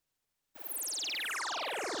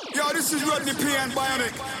 Yo, this is Rodney P and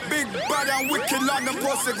Bionic. Big, bad and wicked London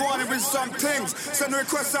posse going with some things. Send a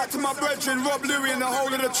request out to my brethren, Rob Louie and the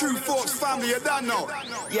whole of the True Thoughts family, you don't know?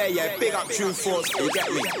 Yeah, big up True Thoughts, you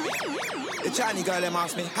get me? The Chinese girl them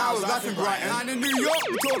asked me, how's life in Brighton? And in New York,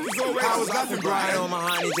 the talk is always how's life in Brighton? I know my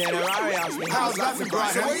honey January asked me, how's life in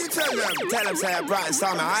Brighton? So what you tell them? Tell them say Brighton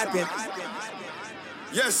start me hyping.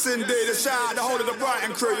 Yes indeed, a shout out the whole of the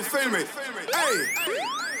Brighton crew, you feel me? Hey!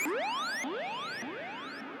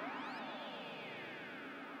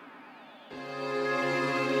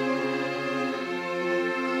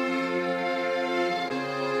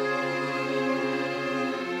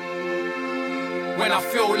 When I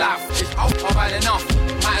feel life is out, I've had enough.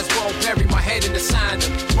 Might as well bury my head in the sand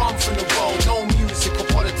and run from the world. No music or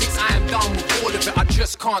politics, I am done with all of it. I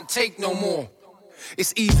just can't take no more.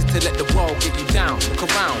 It's easy to let the world get you down. Look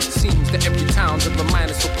around, it seems that every town's a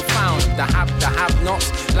reminder so profound. The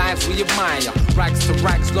have-nots, lives we admire. Rags to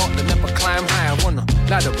rags lot that never climb higher. On the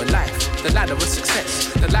ladder of life, the ladder of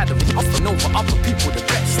success. The ladder is often over other people the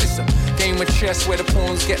best. Listen, game of chess where the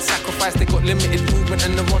pawns get sacrificed. They got limited movement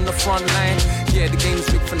and they're on the front line. Yeah, the game's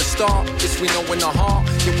rigged from the start. This we know in our heart.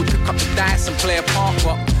 Yeah, we pick up the dice and play a part.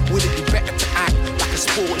 But would it be better to act like a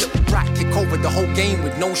sport? Little brat kick over the whole game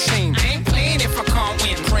with no shame. I ain't playing if I can't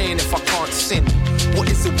win. Praying if I can't sin. What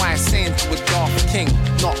is it why I saying to a dark king?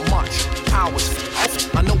 Not much. Power's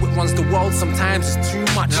off. I know it runs the world. Sometimes it's too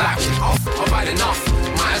much. Life is off. I've had enough.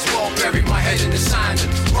 Might as well bury my head in the sand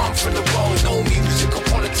and run from the world. No music or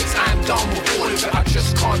politics. I am done with all of it. I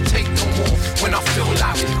just can't take no more. When I feel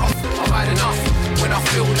life is off, I've had enough. When I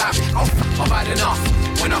feel life is off, I've had enough.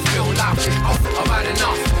 When I feel life is off, I've had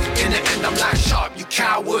enough. In the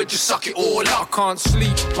coward, just suck it all up. I can't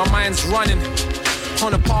sleep, my mind's running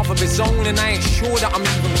on a path of its own, and I ain't sure that I'm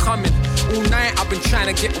even coming. All night I've been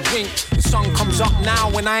trying to get a wink. The sun comes up now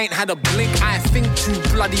when I ain't had a blink. I think too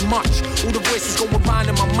bloody much. All the voices go around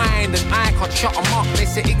in my mind and I can't shut them up. They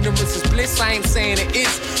say ignorance is bliss, I ain't saying it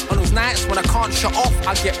is. On those nights when I can't shut off,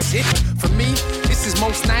 I get sick. For me, this is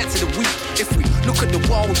most nights of the week. If we look at the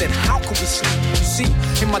world, then how can we sleep? You see,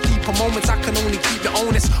 in my deeper moments I can only keep the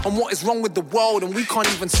onus on what is wrong with the world, and we can't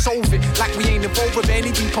even solve it. Like we ain't involved with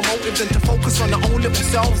any deeper motive than to focus on our own little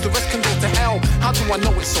selves. The rest can go to hell. How do I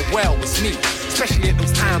know it so well? It's me. Especially at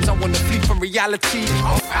those times I wanna flee from reality.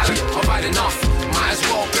 I've had enough. Might as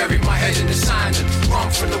well bury my head in the sand and run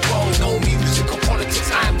from the world. No music or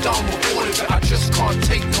politics, I am done with all of it. I just can't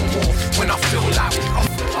take no more. When I feel like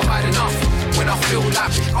I've had enough. When I feel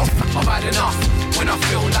like I've had enough. When I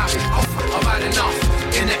feel like I've had enough.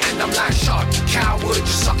 In the end I'm like, shut up, coward,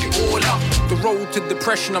 just suck it all up. The road to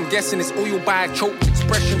depression, I'm guessing, is oil by a choked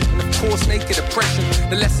expression. And of course, naked oppression.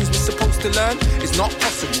 The lessons we're supposed to learn is not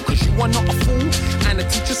possible, cause you are not a fool, and the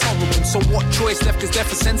teacher's horrible. So what choice left is there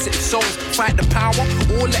for sensitive souls? Fight the power,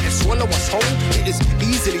 or let it swallow us whole? It is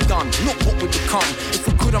easily done, look what we become. If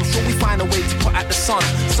we could, I'm sure we find a way to put out the sun.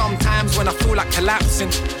 Sometimes when I feel like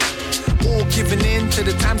collapsing, or giving in to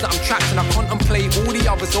the times that I'm trapped, and I contemplate all the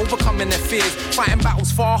others overcoming their fears, fighting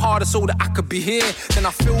battles far harder so that I could be here. Then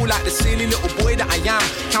I feel like the silly little boy that I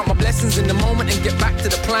am. Count my blessings in the moment and get back to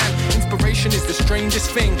the plan. Inspiration is the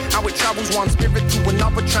strangest thing. How it travels one spirit to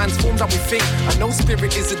another, transforms how we think. I know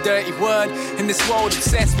spirit is a dirty word in this world,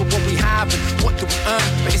 obsessed with what we have and what do we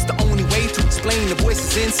earn, but it's the only way to explain the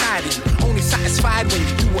voices inside of you. Only satisfied when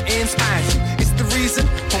you do what inspires you. It's the reason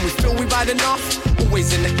when we feel we've had enough,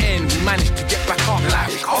 always in the end we manage to get back up.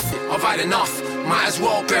 Like, I've had enough. Might as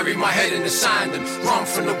well bury my head in the sand and run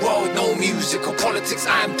from the world. No music or politics,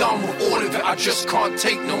 I am done with all of it. I just can't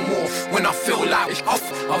take no more. When I feel like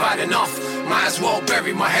I've had enough. Might as well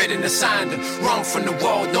bury my head in the sand and run from the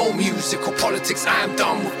world. No music or politics, I am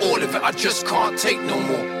done with all of it. I just can't take no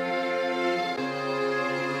more.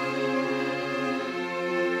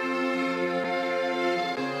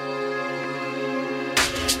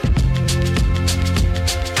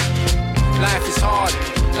 Life is hard,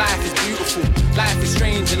 life is beautiful, life is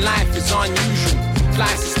strange and life is unusual.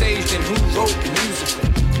 Life's a stage, then who wrote the musical?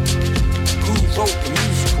 Who wrote the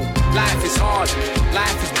musical? Life is hard,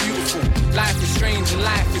 life is beautiful, life is strange and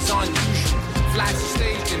life is unusual. Life's a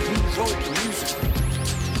stage, then who wrote the musical?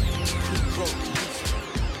 Who wrote the musical?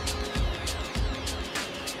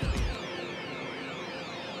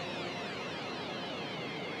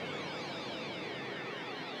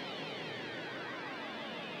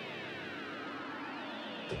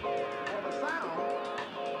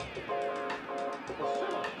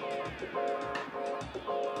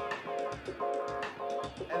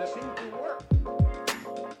 And it seemed to work.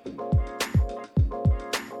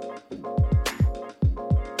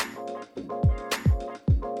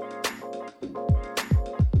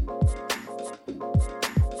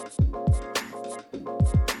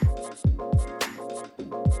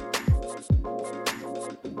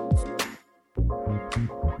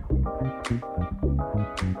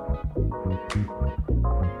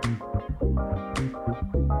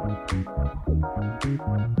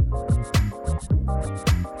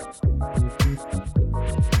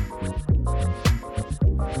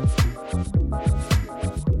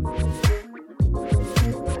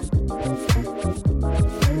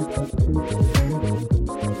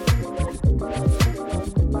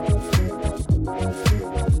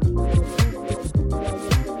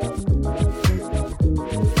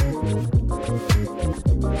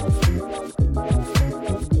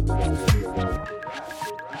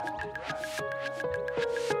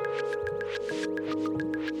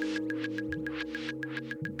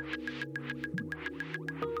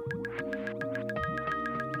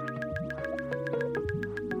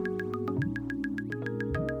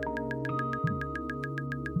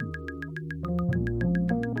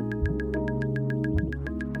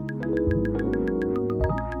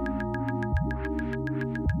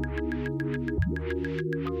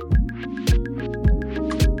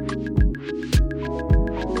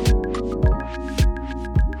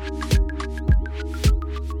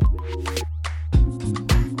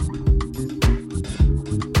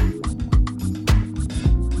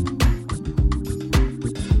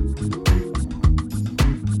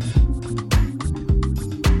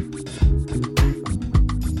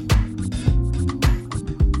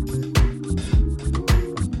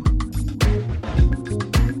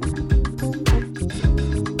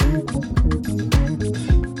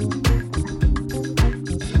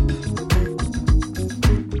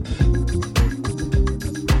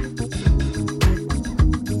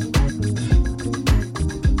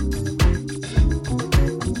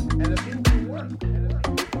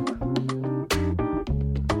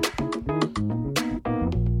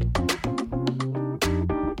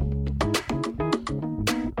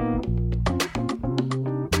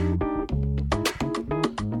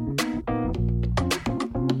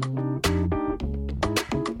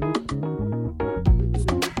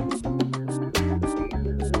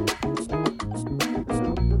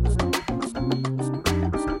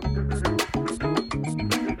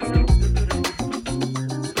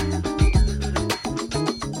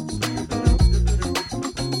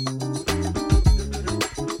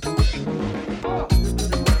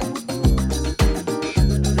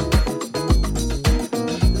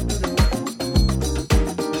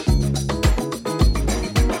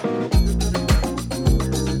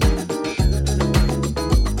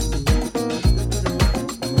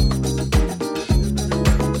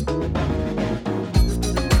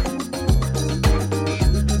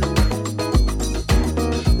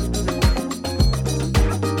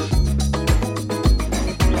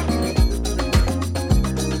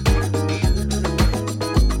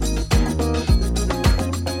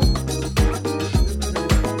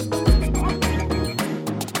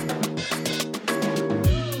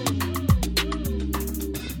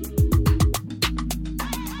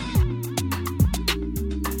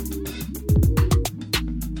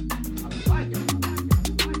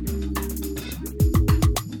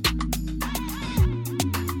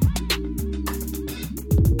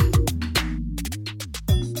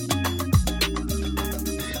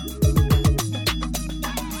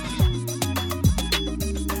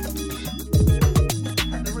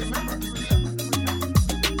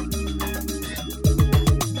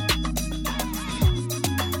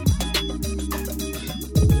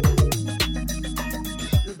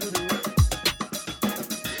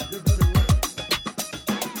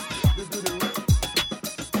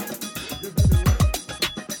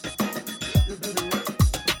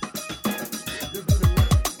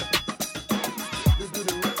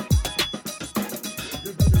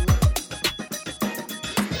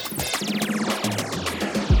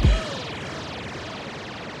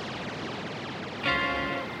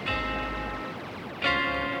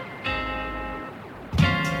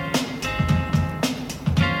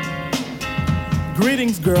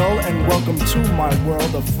 Greetings, girl, and welcome to my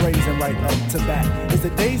world of phrasing right up to bat. It's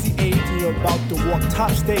the daisy age and you're about to walk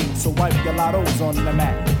top stage, so wipe your lottos on the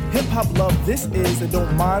mat. Hip-hop love this is, and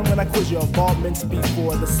don't mind when I quiz your involvements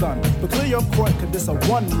before the sun. But clear your court, cause this a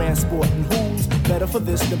one-man sport, and who's better for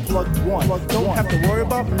this than Plug One? Don't have to worry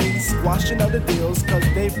about me squashing other deals, cause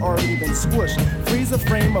they've already been squished. Freeze the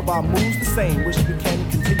frame of our moves the same, wish we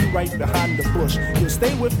can continue right behind the bush. You'll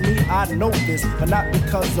stay with me, I know this, but not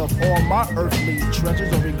because of all my earthly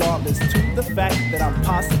treasures, or regardless to the fact that I'm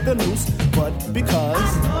past the noose, but because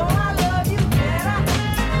I know I love you better.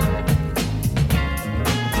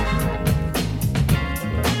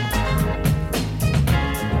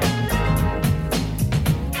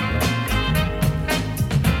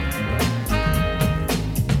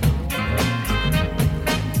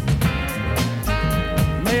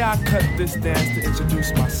 I cut this dance to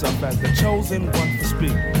introduce myself as the chosen one for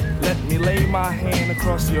speak. Let me lay my hand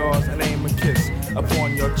across yours and aim a kiss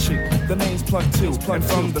upon your cheek. The name's Plug Two, and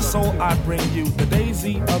from the soul I bring you the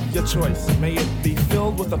daisy of your choice. May it be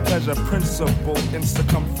filled with a pleasure principle in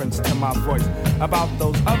circumference to my voice. About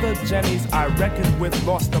those other Jennies I reckoned with,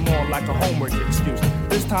 lost them all like a homework excuse.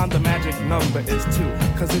 This time the magic number is 2,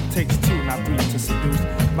 cause it takes 2, not 3 to seduce.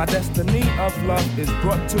 My destiny of love is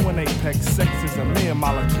brought to an apex. Sex is a mere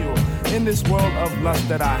molecule in this world of lust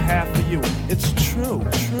that I have for you. It's true,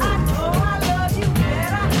 true. I know I love you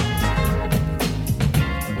better.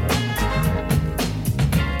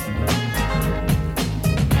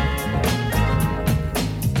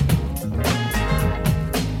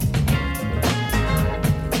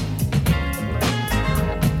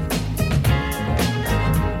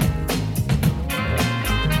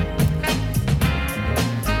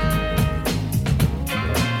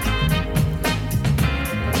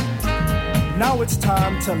 Now it's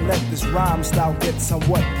time to let this rhyme style get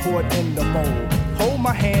somewhat poured in the mold. Hold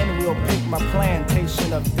my hand and we'll pick my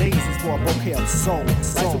plantation of daisies for a bouquet of soul.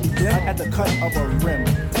 So we dip at the cut of a rim.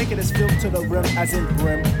 Take it as filled to the rim as in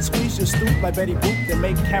brim. Squeeze your stoop like Betty Boop, then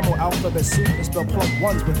make camel alphabet soup and spell Plug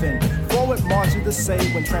Ones within. Forward march to say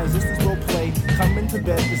when transistors will play. Come into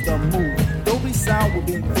bed is the move. Dolby sound will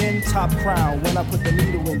be then top crown when I put the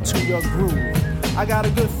needle into your groove. I got a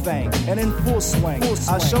good thing, and in full swing.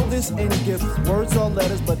 I show this in gifts, words or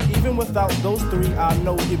letters, but even without those 3, I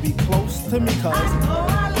know you'd be close to me, cause I know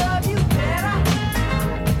I love you better.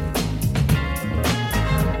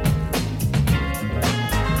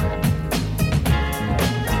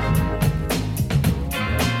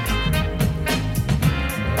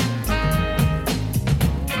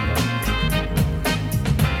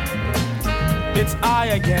 It's I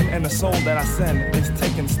again, and the soul that I send is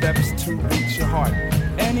taking steps to reach your heart.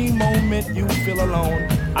 Any moment you feel alone,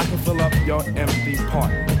 I can fill up your empty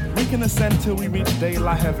part. We can ascend till we reach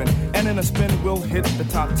daylight heaven, and in a spin we'll hit the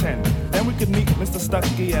top 10. Then we could meet Mr.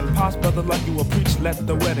 Stucky and Pops Brother Lucky will preach, let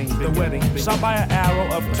the wedding begin. Shot by an arrow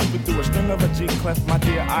of Cupid through a string of a G clef, my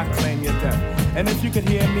dear, I claim your death. And if you could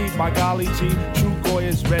hear me, by golly G, True Goy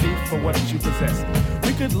is ready for what you possess.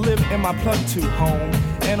 We could live in my Plug 2 home,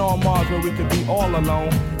 and on Mars where we could be all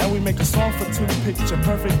alone. And we make a song for 2, picture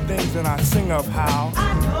perfect things, and I sing of how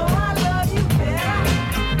I know I love you better.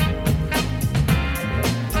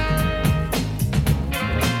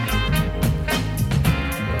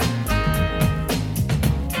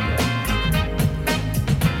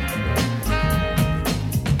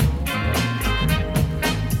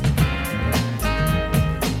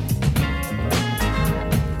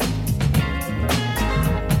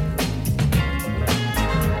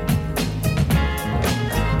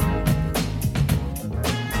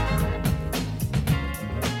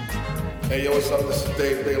 Hey, yo, what's up? This is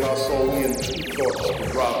Dave De La Soul. We in True Thoughts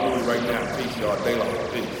with Rob Louie right now. Peace, y'all. De La,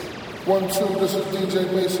 peace. 1, 2, this is DJ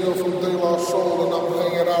Maceo from De La Soul, and I'm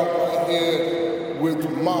hanging out right here with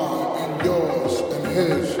mine and yours and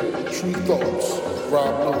his True Thoughts.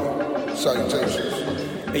 Rob Louie. Salutations.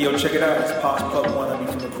 Hey, yo, check it out. It's Pops Plug One. I'm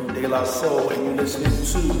from the crew De La Soul, and you're listening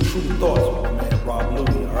to True Thoughts with my man Rob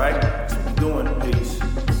Louie, all right? That's what we're doing. Peace.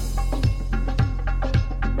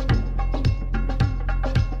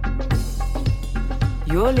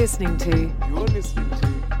 You're listening to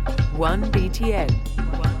 1BTN.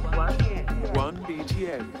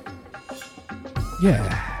 1BTN. Yeah.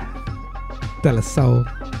 De La Soul,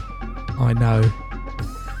 I know,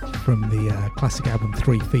 from the classic album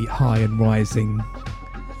 3 Feet High and Rising,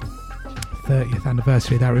 30th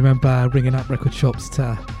anniversary. I remember ringing up record shops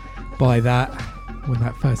to buy that when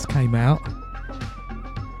that first came out.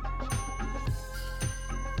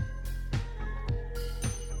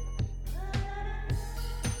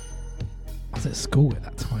 I was at school at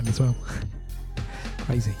that time as well.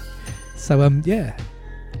 Crazy. So yeah,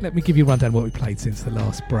 let me give you a rundown of what we played since the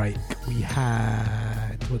last break. We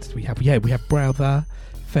had... What did we have? Yeah, we had Browther,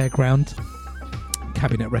 Fairground,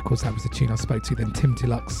 Cabinet Records, that was the tune I spoke to. Then Tim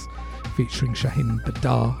Deluxe featuring Shahin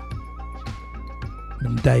Badar,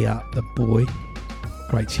 Mandaya the Boy,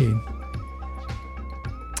 great tune.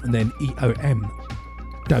 And then EOM,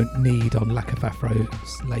 Don't Need on Lack of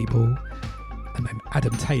Afro's label. And then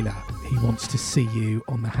Adam Taylor, He Wants to See You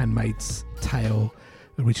on the Handmaid's Tale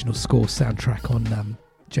original score soundtrack on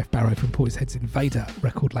Jeff Barrow from Portishead's Invader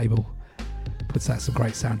record label. Puts out some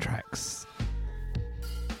great soundtracks.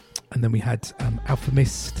 And then we had Alpha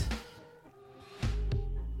Mist,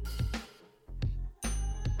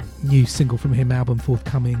 new single from him, album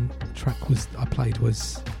forthcoming. Track I played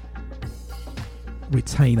was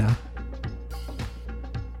Retainer,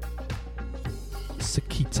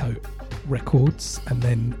 Sakito Records. And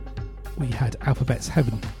then we had Alphabet's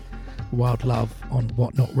Heaven, Wild Love on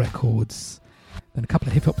Whatnot Records. Then a couple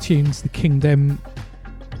of hip hop tunes, The Kingdom,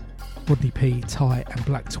 Rodney P, Ty and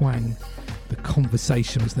Black Twang. The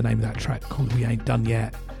Conversation was the name of that track, called We Ain't Done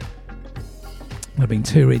Yet. I've been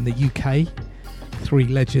touring the UK, three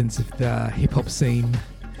legends of the hip hop scene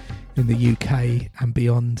in the UK and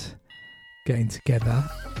beyond getting together.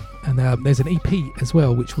 And there's an EP as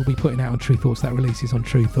well, which we'll be putting out on True Thoughts. That releases on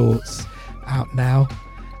True Thoughts, out now.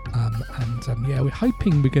 Yeah, we're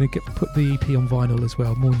hoping we're going to put the EP on vinyl as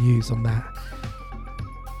well. More news on that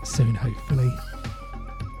soon, hopefully.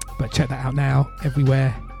 But check that out now,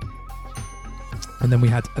 everywhere. And then we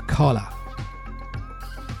had Akala.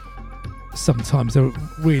 Sometimes a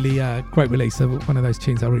really great release. One of those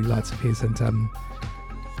tunes I really liked of his. And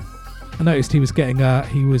I noticed he was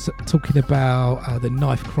talking about the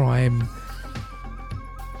knife crime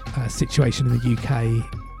situation in the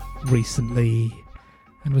UK recently,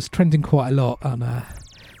 and was trending quite a lot on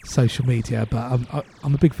social media. But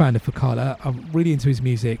I'm a big fan of Akala. I'm really into his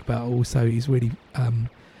music, but also he's really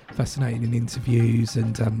fascinating in interviews,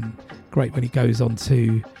 and great when he goes on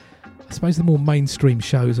to, I suppose, the more mainstream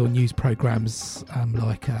shows or news programs,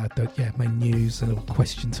 like Main News and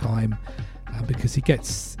Question Time, because he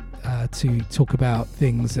gets to talk about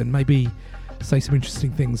things and maybe say some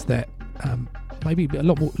interesting things that maybe a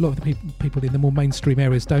lot of the people in the more mainstream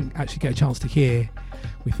areas don't actually get a chance to hear,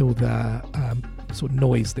 with all the sort of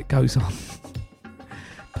noise that goes on,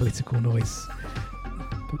 political noise.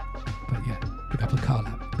 But yeah, big up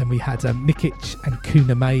Akala. Then we had Nikic and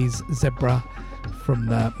Kuna May's Zebra from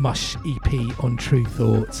the Mush EP on True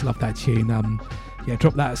Thoughts. Love that tune.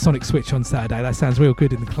 Drop that at Sonic Switch on Saturday. That sounds real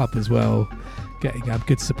good in the club as well. Getting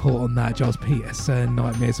good support on that. Giles Peterson,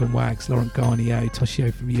 Nightmares and Wags, Laurent Garnier,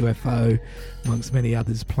 Toshio from UFO, amongst many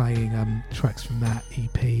others, playing tracks from that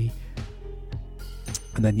EP.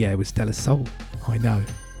 And then it was De La Soul, I Know.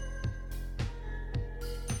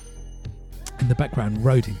 In the background,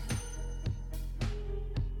 Rodin,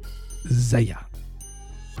 Zaya.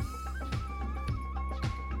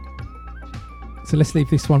 So let's leave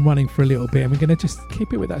this one running for a little bit, and we're going to just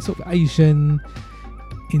keep it with that sort of Asian,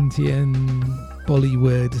 Indian,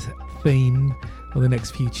 Bollywood theme on the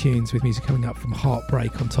next few tunes, with music coming up from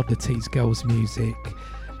Heartbreak on Toddler T's Girls Music,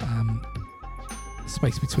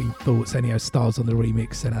 Space Between Thoughts, Ennio Stars on the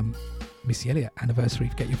remix, and Missy Elliott anniversary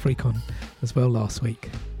of Get Your Freak On as well last week.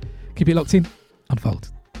 Keep it locked in. Unfold.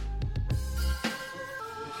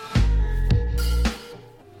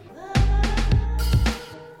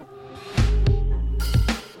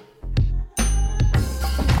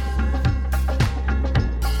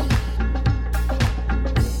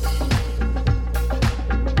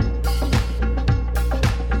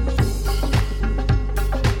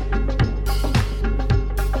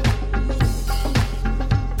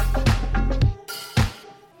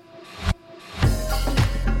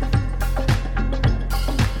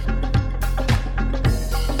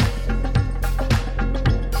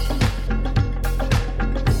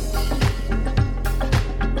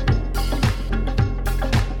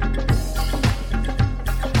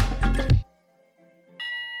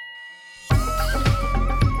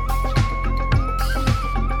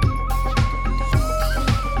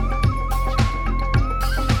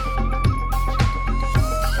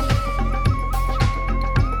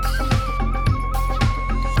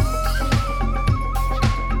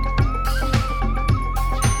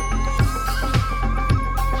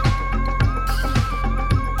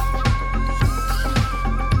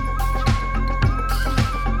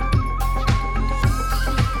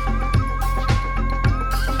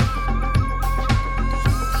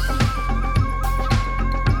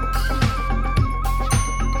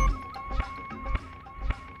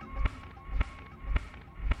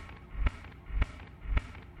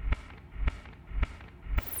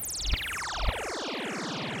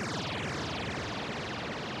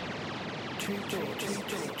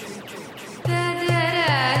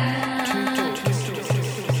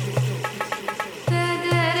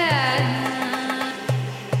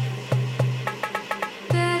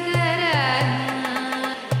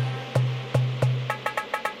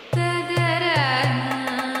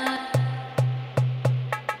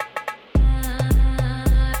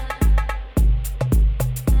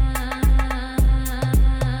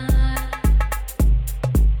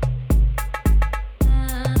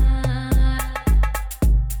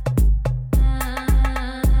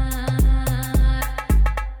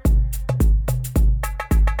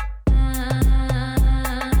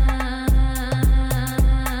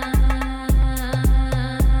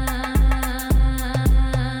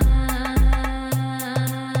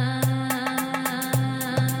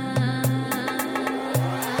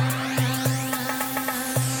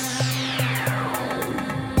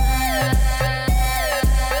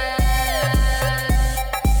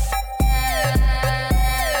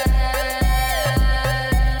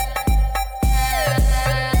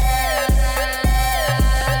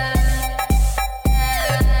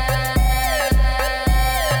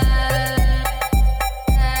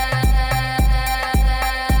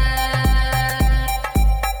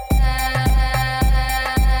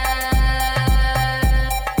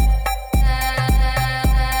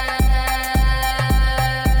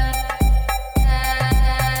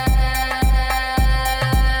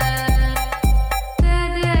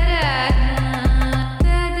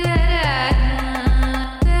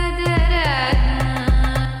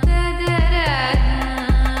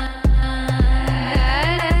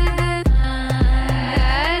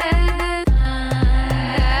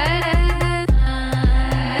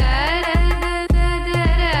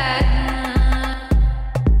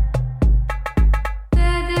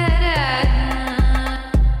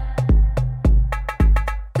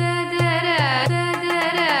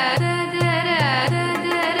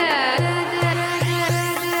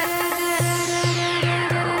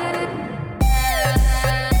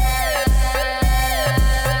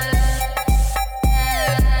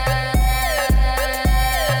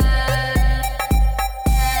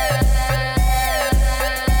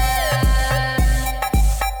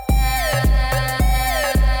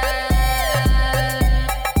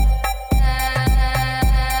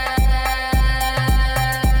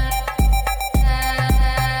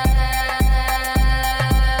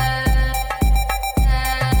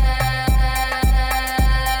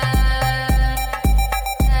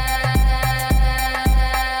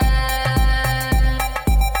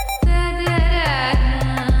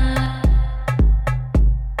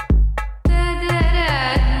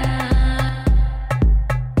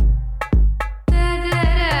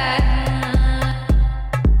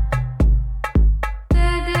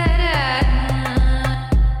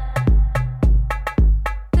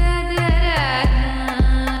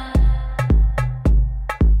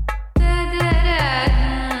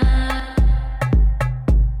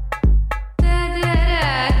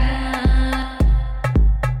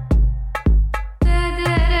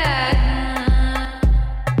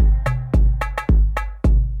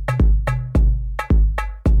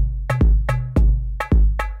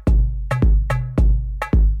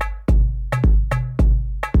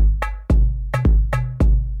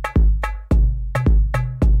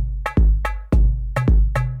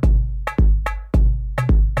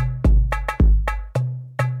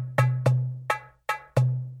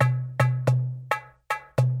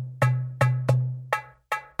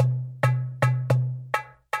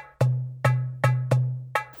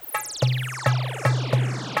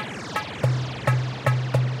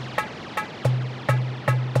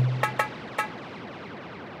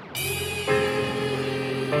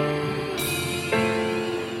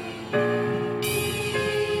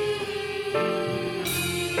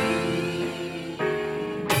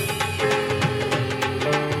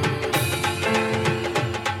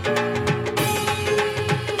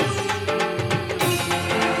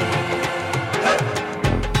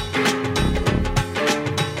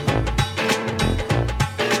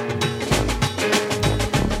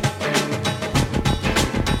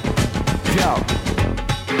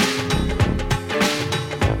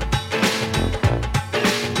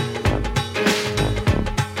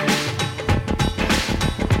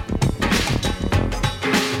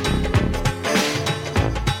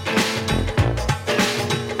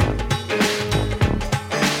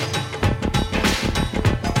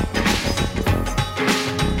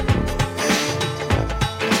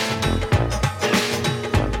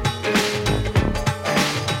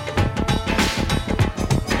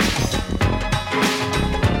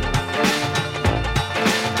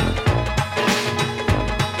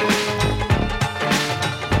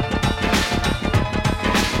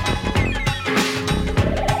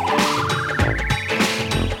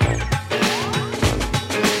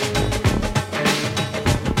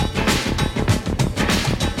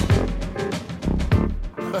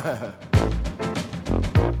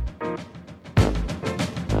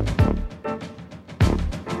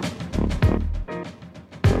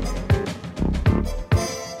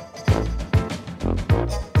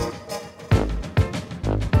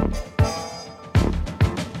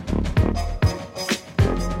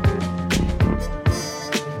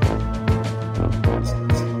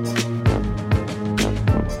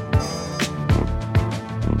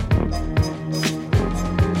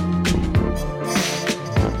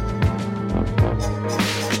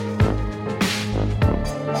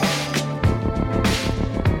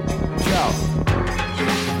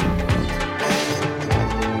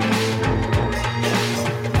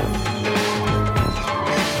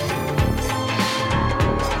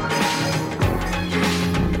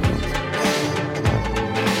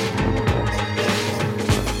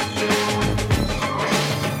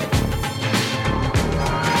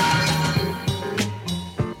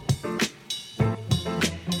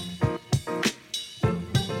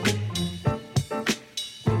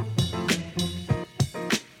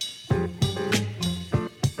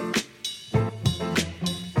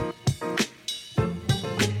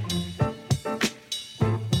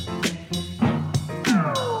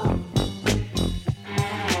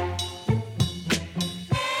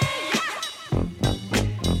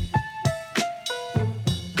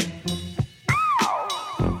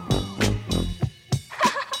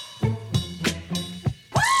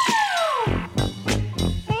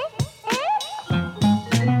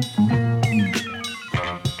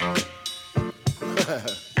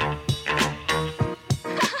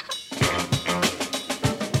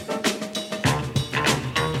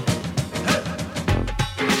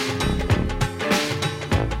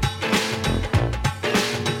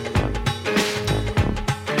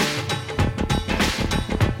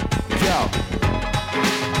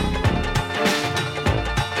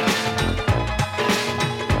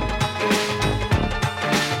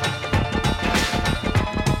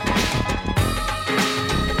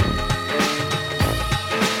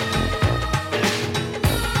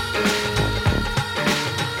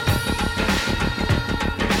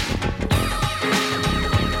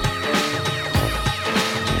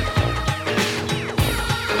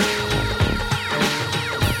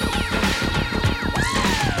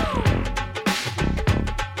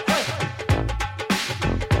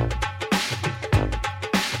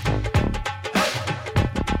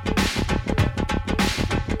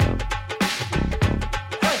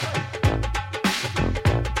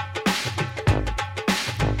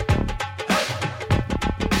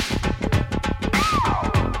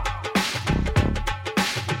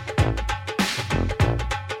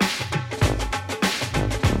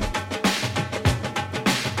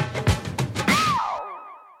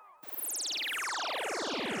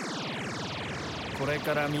 これ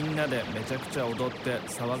からみんなでめちゃくちゃ踊って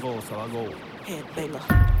騒ごう騒ごう。Hey, Layla.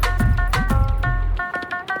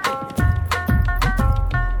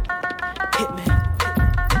 Hit me.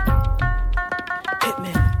 Hit me.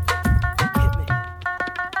 Hit me.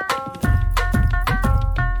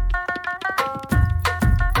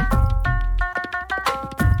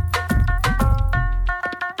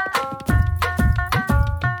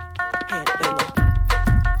 Hey, Layla.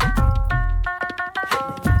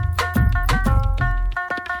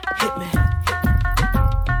 Hit me.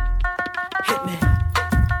 Hit me.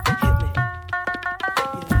 Hit me.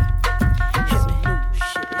 Hit me.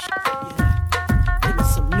 Give me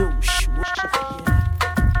some new shit.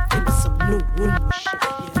 Give me some new shit.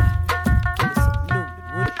 Give me some new.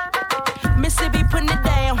 Mississippi putting it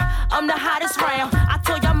down. I'm the hottest round. I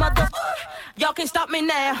told y'all mother, y'all can't stop me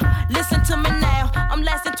now. Listen to me now. I'm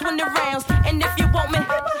lasting 20 rounds. And if you want me,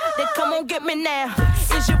 then come on get me now.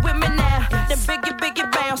 Is you with me now? Then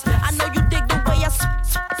biggie bounce. I know you dig the way I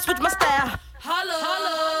switch my style. Holla,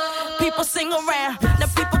 holla. People sing around. Now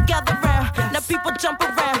people gather round. Now people jump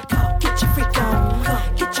around. Get your freak on.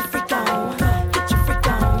 Get your freak on. Get your freak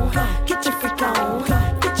on. Get your freak on.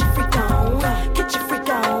 Get your freak on. Get your freak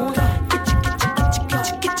on. Get your freak on. Get your freak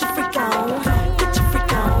on. Get your freak on.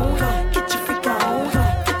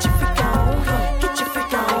 Get your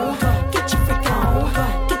freak on. Get your freak on.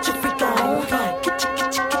 Get your freak on. Get your freak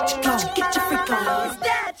on. Get your freak on. Is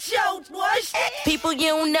that your voice? People you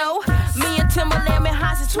don't know. Me and Timberland been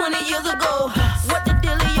high since 20 years ago. What the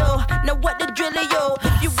dealio? Now what the drillio?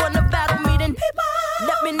 If you wanna battle me, then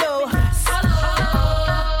let me know.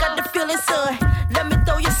 Got the feeling, son. Let me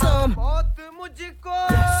throw you some.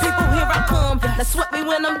 People, here I come. Now sweat me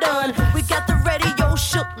when I'm done. We got the radio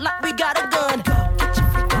shook like we got a gun. Get your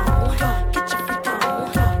freak on. Get your freak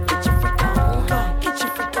on. Get your freak on. Get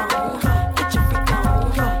your freak on. Get your freak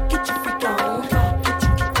on. Get your freak on.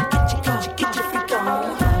 Get your freak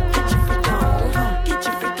on.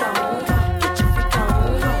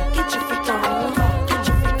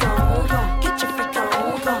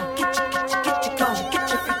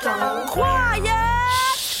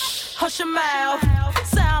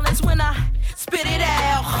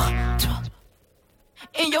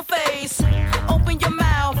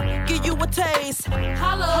 face.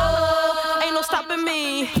 Hello, ain't no stopping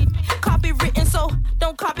me. Copywritten, so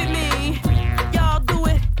don't copy me. Y'all do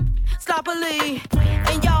it sloppily,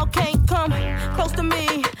 and y'all can't come close to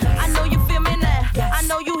me. I know you feel me now. I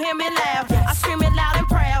know you hear me loud. I scream it loud and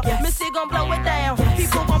proud. Missy gon' blow it down.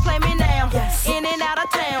 People gon' play me now. In and out of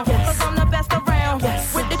town, cause I'm the best around.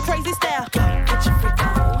 With the crazy style. Get your freak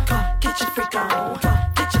on. Get your freak on.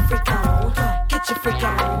 Get your freak on. Get your freak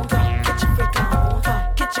on. Get your freak on.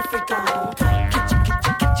 Get your freak on.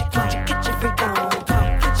 Get your freak on. Get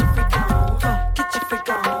your freak on. Get your freak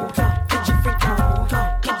on. Get your freak on.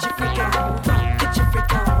 Get your freak on. Get your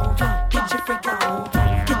freak on. Get your freak on.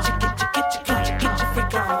 Get your freak on. Get your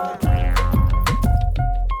freak on.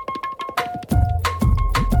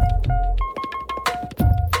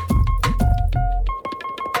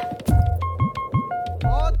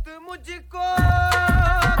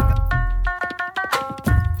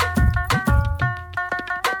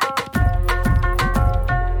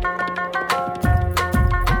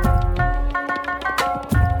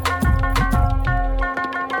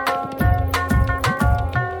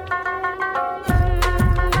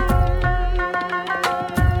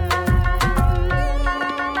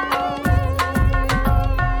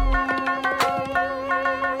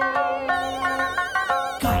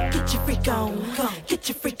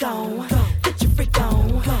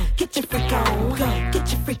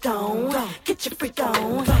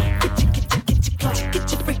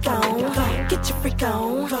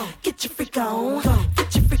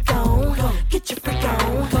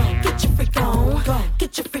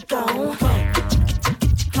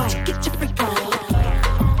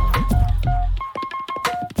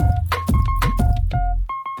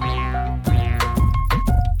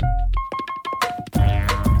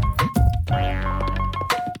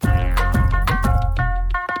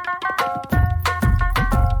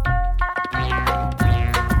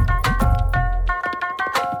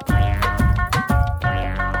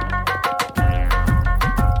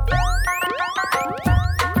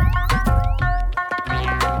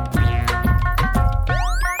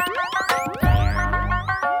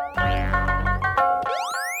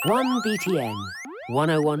 BTN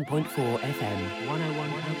 101.4 FM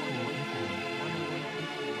 101.4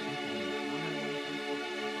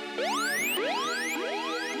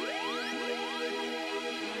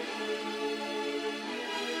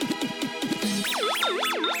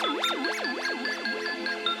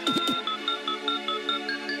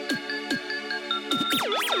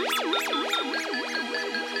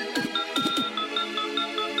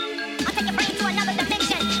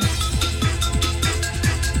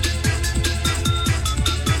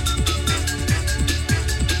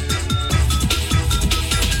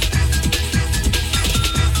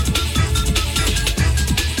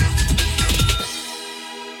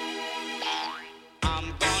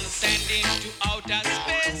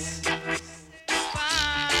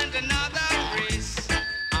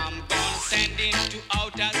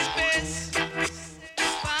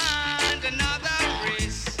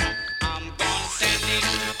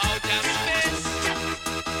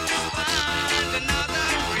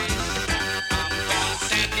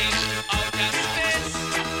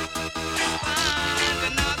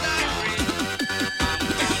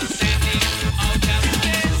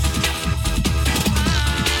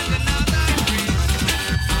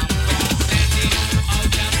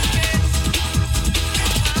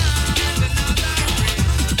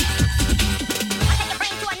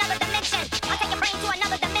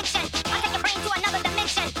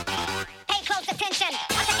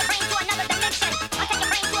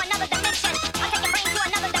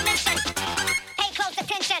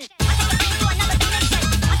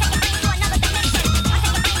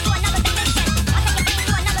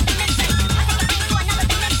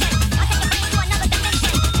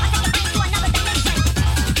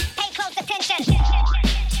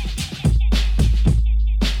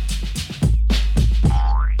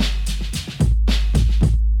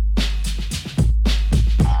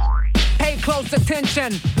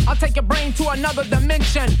 I'll take your brain to another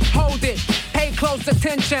dimension. Hold it, pay close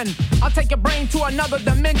attention. I'll take your brain to another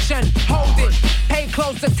dimension. Hold it, pay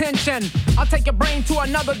close attention. I'll take your brain to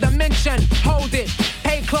another dimension. Hold it,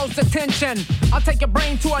 pay close attention. I'll take your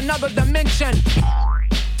brain to another dimension.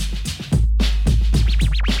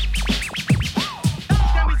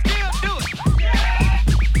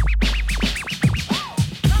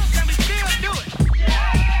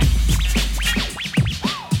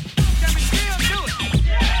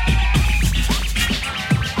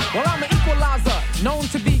 Known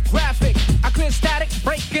to be graphic, I clear static,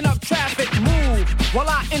 breaking up traffic. Move while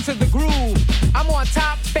I enter the groove. I'm on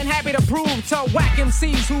top and happy to prove to whack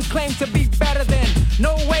MCs who claim to be better than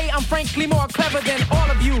No way, I'm frankly more clever than all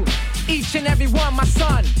of you. Each and every one, my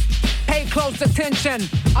son. Pay close attention.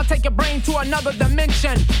 I'll take your brain to another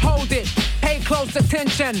dimension. Hold it. Pay close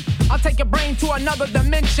attention. I'll take your brain to another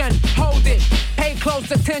dimension. Hold it. Pay close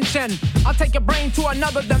attention. I'll take your brain to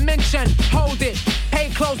another dimension. Hold it. Pay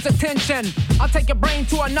close attention. I'll take your brain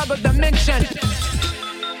to another dimension.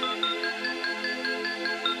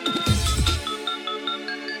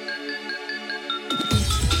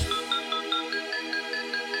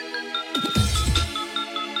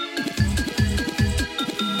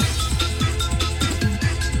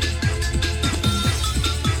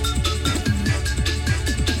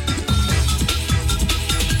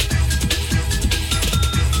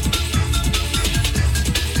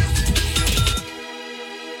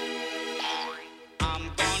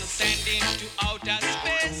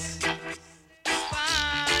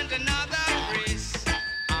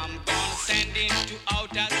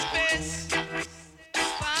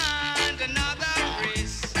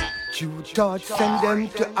 Thoughts send them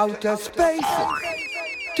to outer space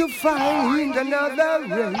to find another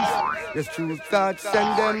race. Yes, true thoughts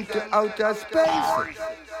send them to outer space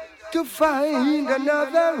to find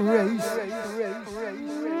another race.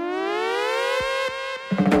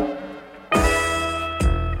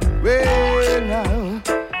 Well now,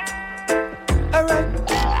 alright.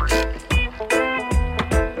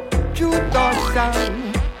 True thoughts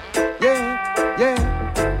sound, yeah, yeah.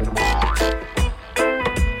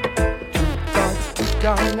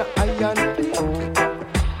 Down the iron plate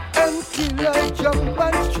and killer jump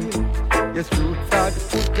and street. Yes, true thoughts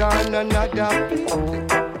put on another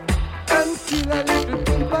plate and kill a little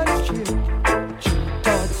jump and street. True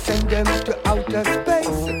thoughts send them to outer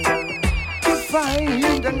space to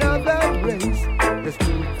find another race. Yes,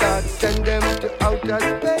 true thoughts send them to outer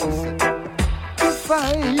space to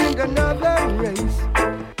find another race.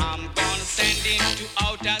 I'm gonna send him to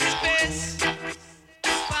outer space to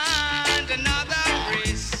find another.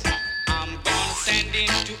 Sending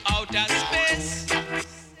to outer space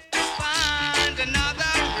to find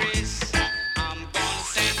another race. I'm gonna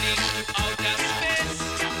send him to outer space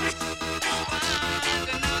to find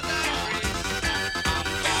another race. I'm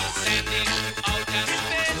gonna send him to outer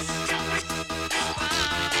space to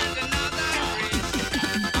find another race.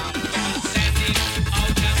 I'm gonna send him to outer space to find another race. I'm gonna send him to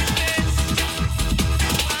outer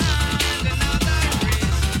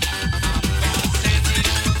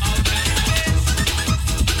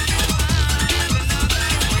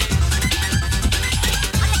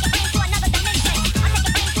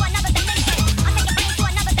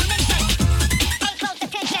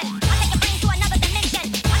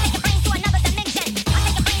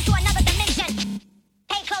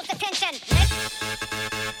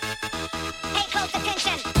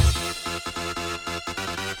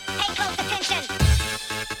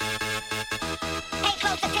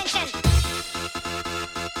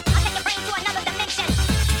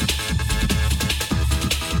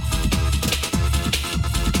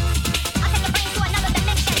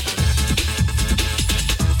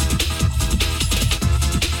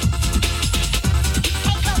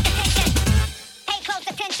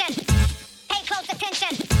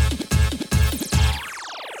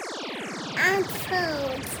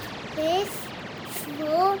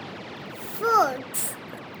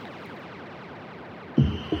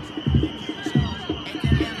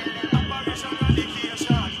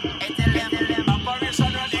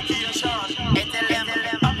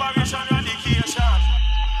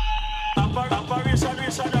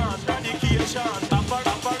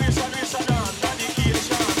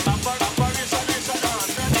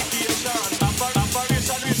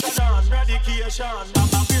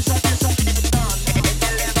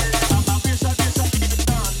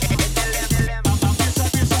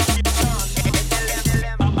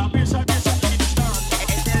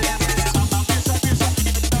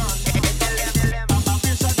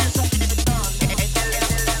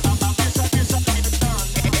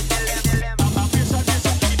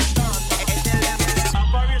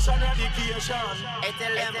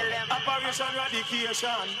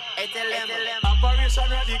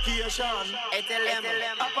Operation Eradication.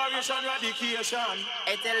 Operation Eradication. Operation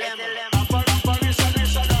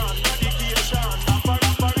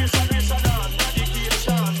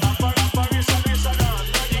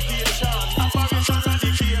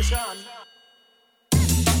Eradication.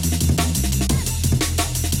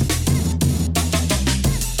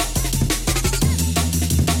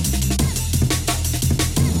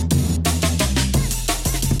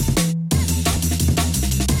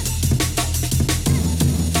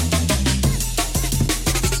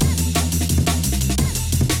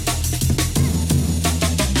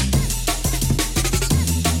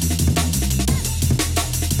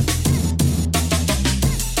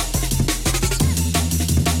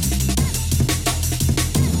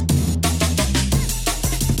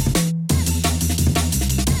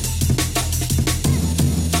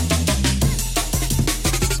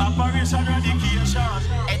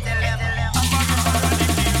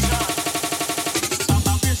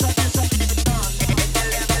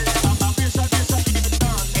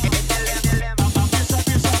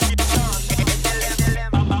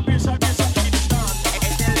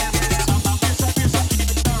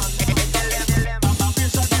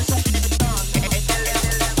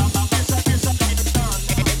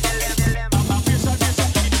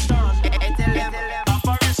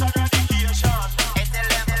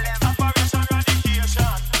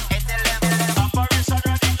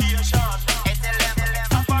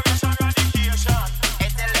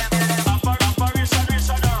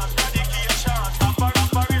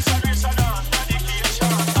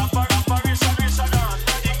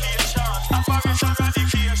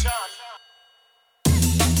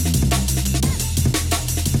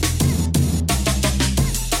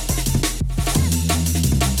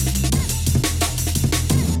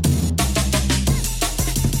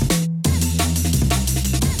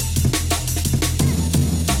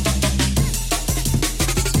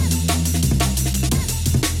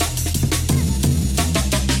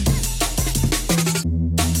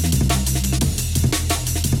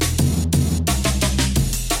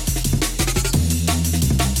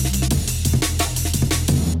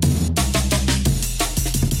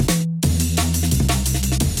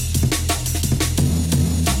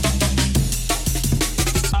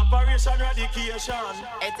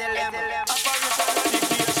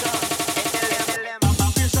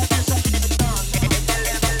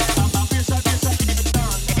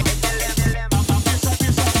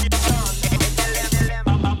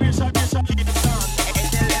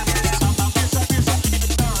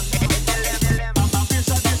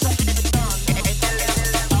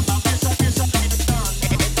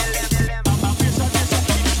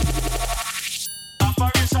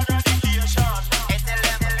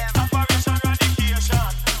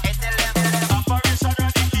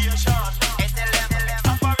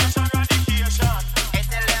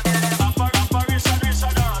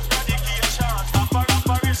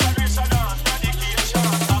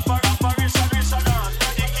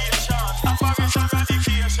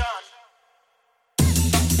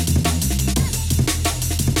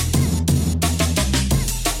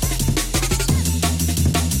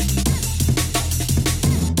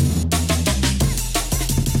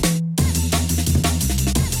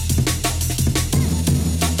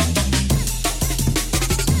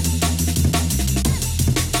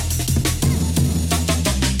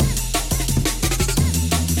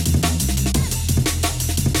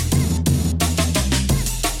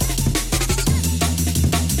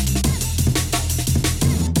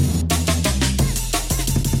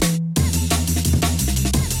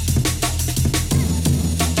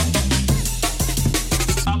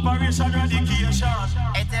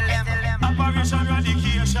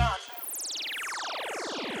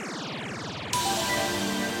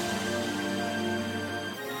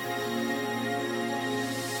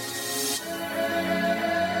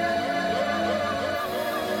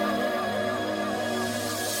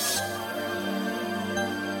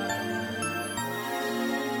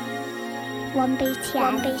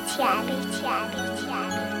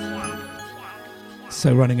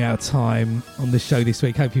 So running out of time on the show this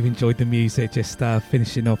week. Hope you've enjoyed the music. Just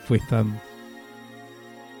finishing off with a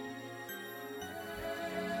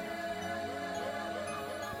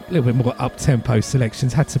little bit more up-tempo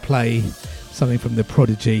selections. Had to play something from The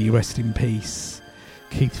Prodigy, rest in peace.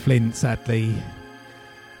 Keith Flint sadly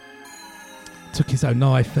took his own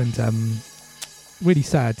life, and really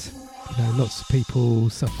sad. You know, lots of people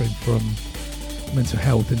suffering from mental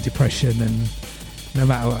health and depression, and no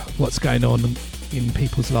matter what's going on in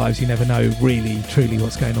people's lives, you never know really truly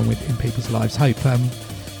what's going on in people's lives. Hope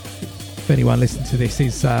if anyone listening to this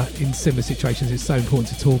is in similar situations, it's so important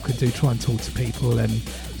to talk and try and talk to people and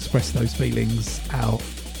express those feelings out.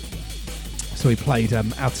 So we played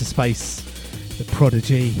Outer Space, The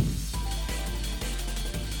Prodigy,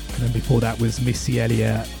 and then before that was Missy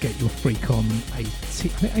Elliott, Get Your Freak On,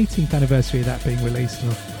 18th anniversary of that being released.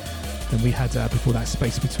 Then we had before that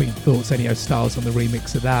Space Between Thoughts, Ennio Styles on the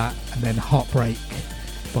remix of that, and then Heartbreak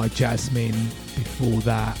by Jasmine before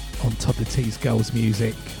that on Todd the T's Girls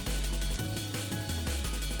Music.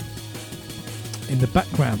 In the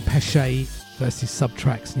background, Pesce versus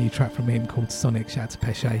Subtracks, new track from him called Sonic, shout out to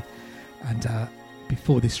Pesce. And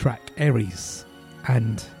before this track, Aries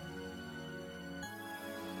and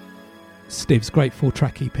Stiv's great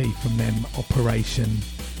 4-track EP from them, Operation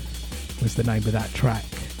was the name of that track.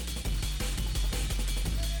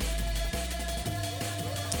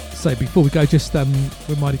 So before we go, just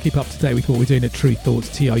remind you, keep up to date with what we're doing at True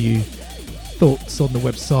Thoughts, TRU Thoughts on the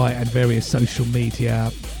website and various social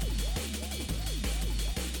media.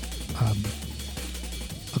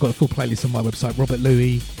 I've got a full playlist on my website, Robert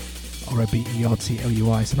Louis,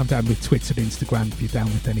 ROBERTLUIS, and I'm down with Twitter and Instagram if you're down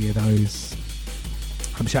with any of those.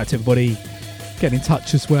 Shout out to everybody getting in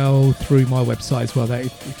touch as well through my website as well. That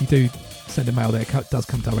if you do send a mail there, it does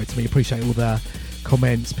come direct to me. Appreciate all the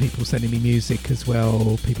comments, people sending me music as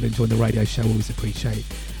well, people enjoying the radio show, always appreciate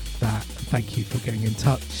that. Thank you for getting in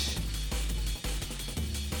touch.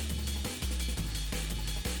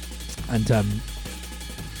 And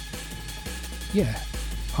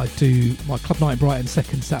I do my club night in Brighton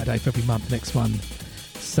second Saturday of every month. Next one,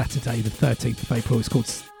 Saturday the 13th of April. It's called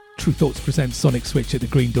True Thoughts Presents Sonic Switch at the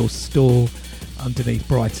Green Door store underneath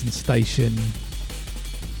Brighton Station.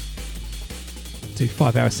 Do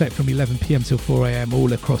 5-hour set from 11pm till 4am,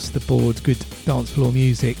 all across the board. Good dance floor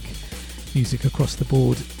music across the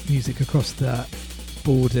board, music across the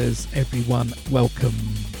borders. Everyone welcome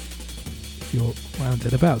if you're round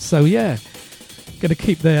and about. So yeah, gonna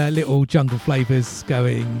keep the little jungle flavours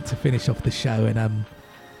going to finish off the show, and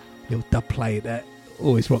little dub plate that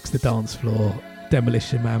always rocks the dance floor.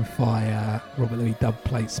 Demolition Man Fire, Robert Louis dub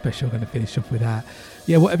plate special. Going to finish off with that.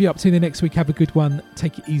 Yeah, whatever you're up to the next week, have a good one.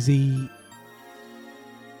 Take it easy.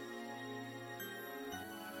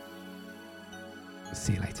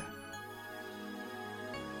 See you later.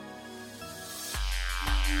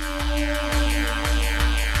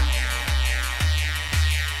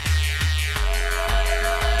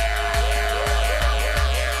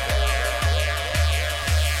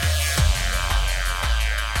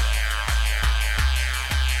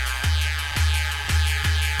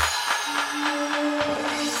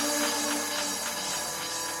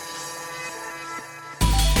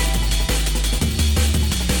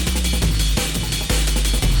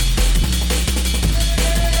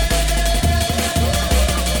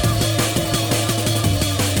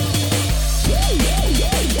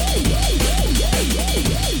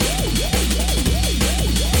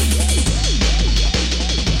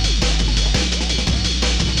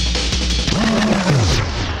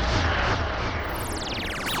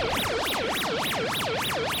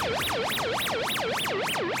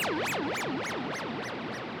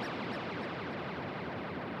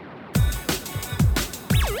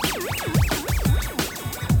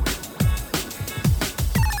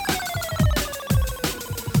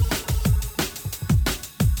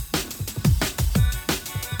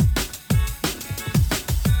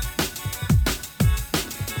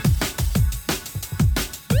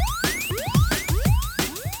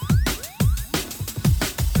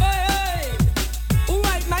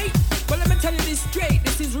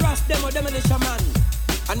 Demo Demolition Man.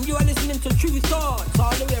 And you are listening to True Thoughts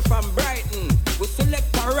all the way from Brighton with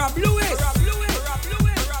selector Rob Lewis.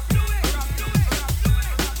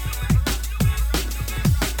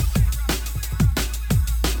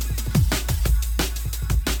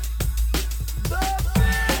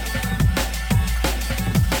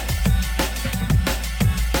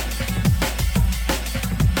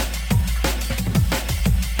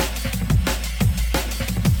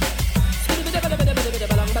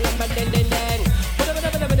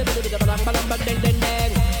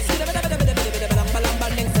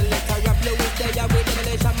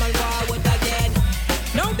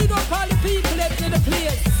 Now big up all the people left in the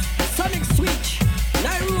place. Sonic Switch,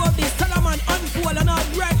 Nairobi, Solomon, Unfold and all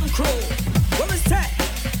Brighton crew. Where is that?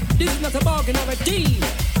 This is not a bargain or a deal.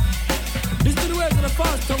 This is the words of the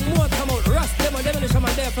fast tongue, more come out. Rust them and demolition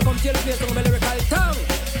man there for come tell the place on the lyrical tongue.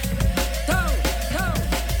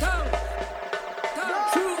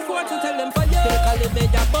 True fortune tell them for you. They call it they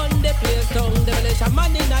burn the place tongue. Demolition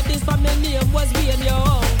man in that this family name was being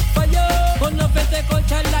young. For you, on the fete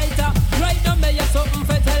culture lighter. Right now me have something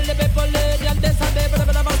for tell the people lady and this and they but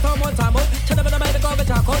I'm about to more time out. Should have been about to go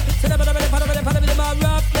with your coat. Should have been about to my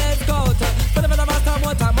rough let's go. Should have been about to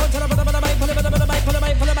more time out. Should have been about to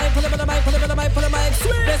pull my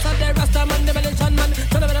sweet. This and they rasta man demolition man.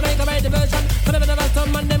 Should have been about to my diversion. Should have been about to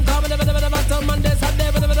man them come. Should have been about to man this and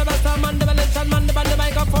they but I'm about to man demolition man. The band the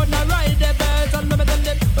microphone now ride the version. Let me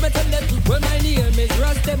tell them when my name is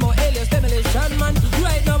Rasta or alias demolition man.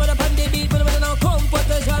 Right now I'm on the beat but I'm now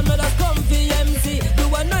competition. But I'm comfy MC. Do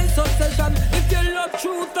a nice obsession. If you love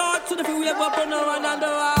True Thoughts, so if you wave up on one and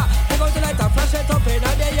take out the light and flash it up in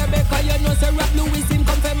a day. You make you know say Rap Louis him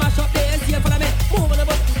come from mash up the SC. Follow me. Move on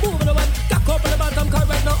the one. Cock up on the bottom car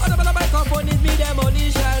right now. All of the microphone is me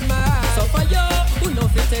demolition man. So for you, who know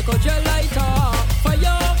if you take out your lighter. For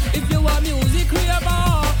you, if you want music creator.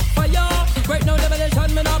 For you, right now demolition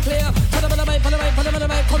man I play. Follow the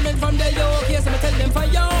mic, coming from the yoke. Yes, I'm tell them for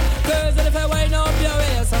you. Girls and if I wind up your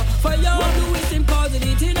waist. For you, Louis him cause it in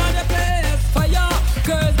the place. For you,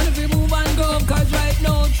 girls and if you move and go. Cause right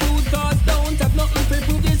now True Thoughts don't have nothing to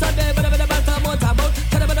prove this and there. But I'm about to more time out.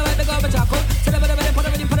 Tell them about the garbage I cut. Tell them about the put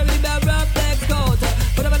them in the rough legs coat.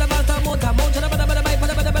 Put them about the more time out. Tell them about the mic, put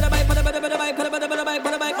them about the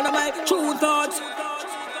mic. True Thoughts.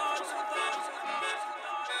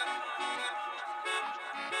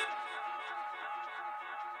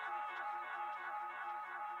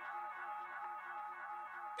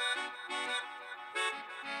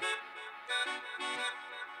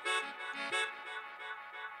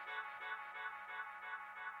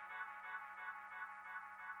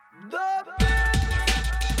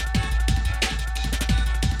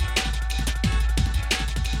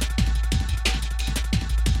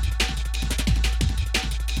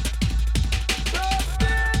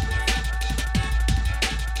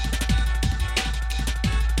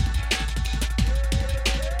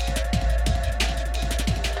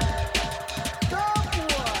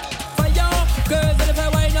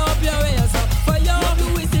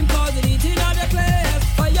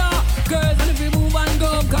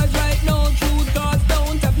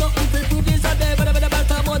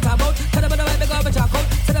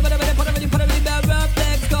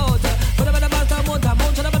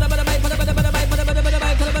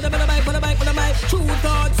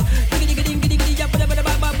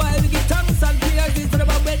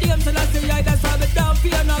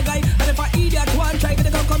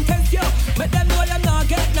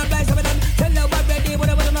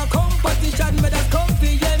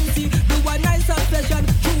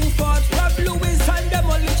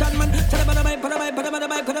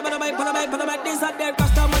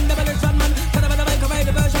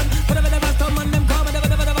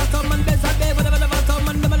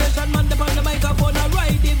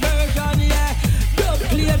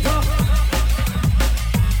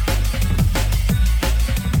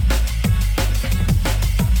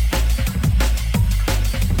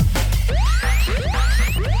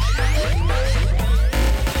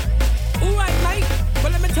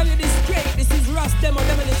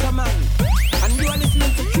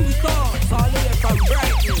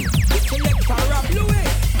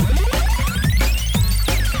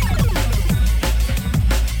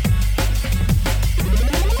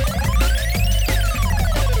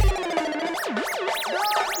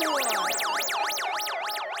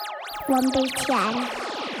 One big fan.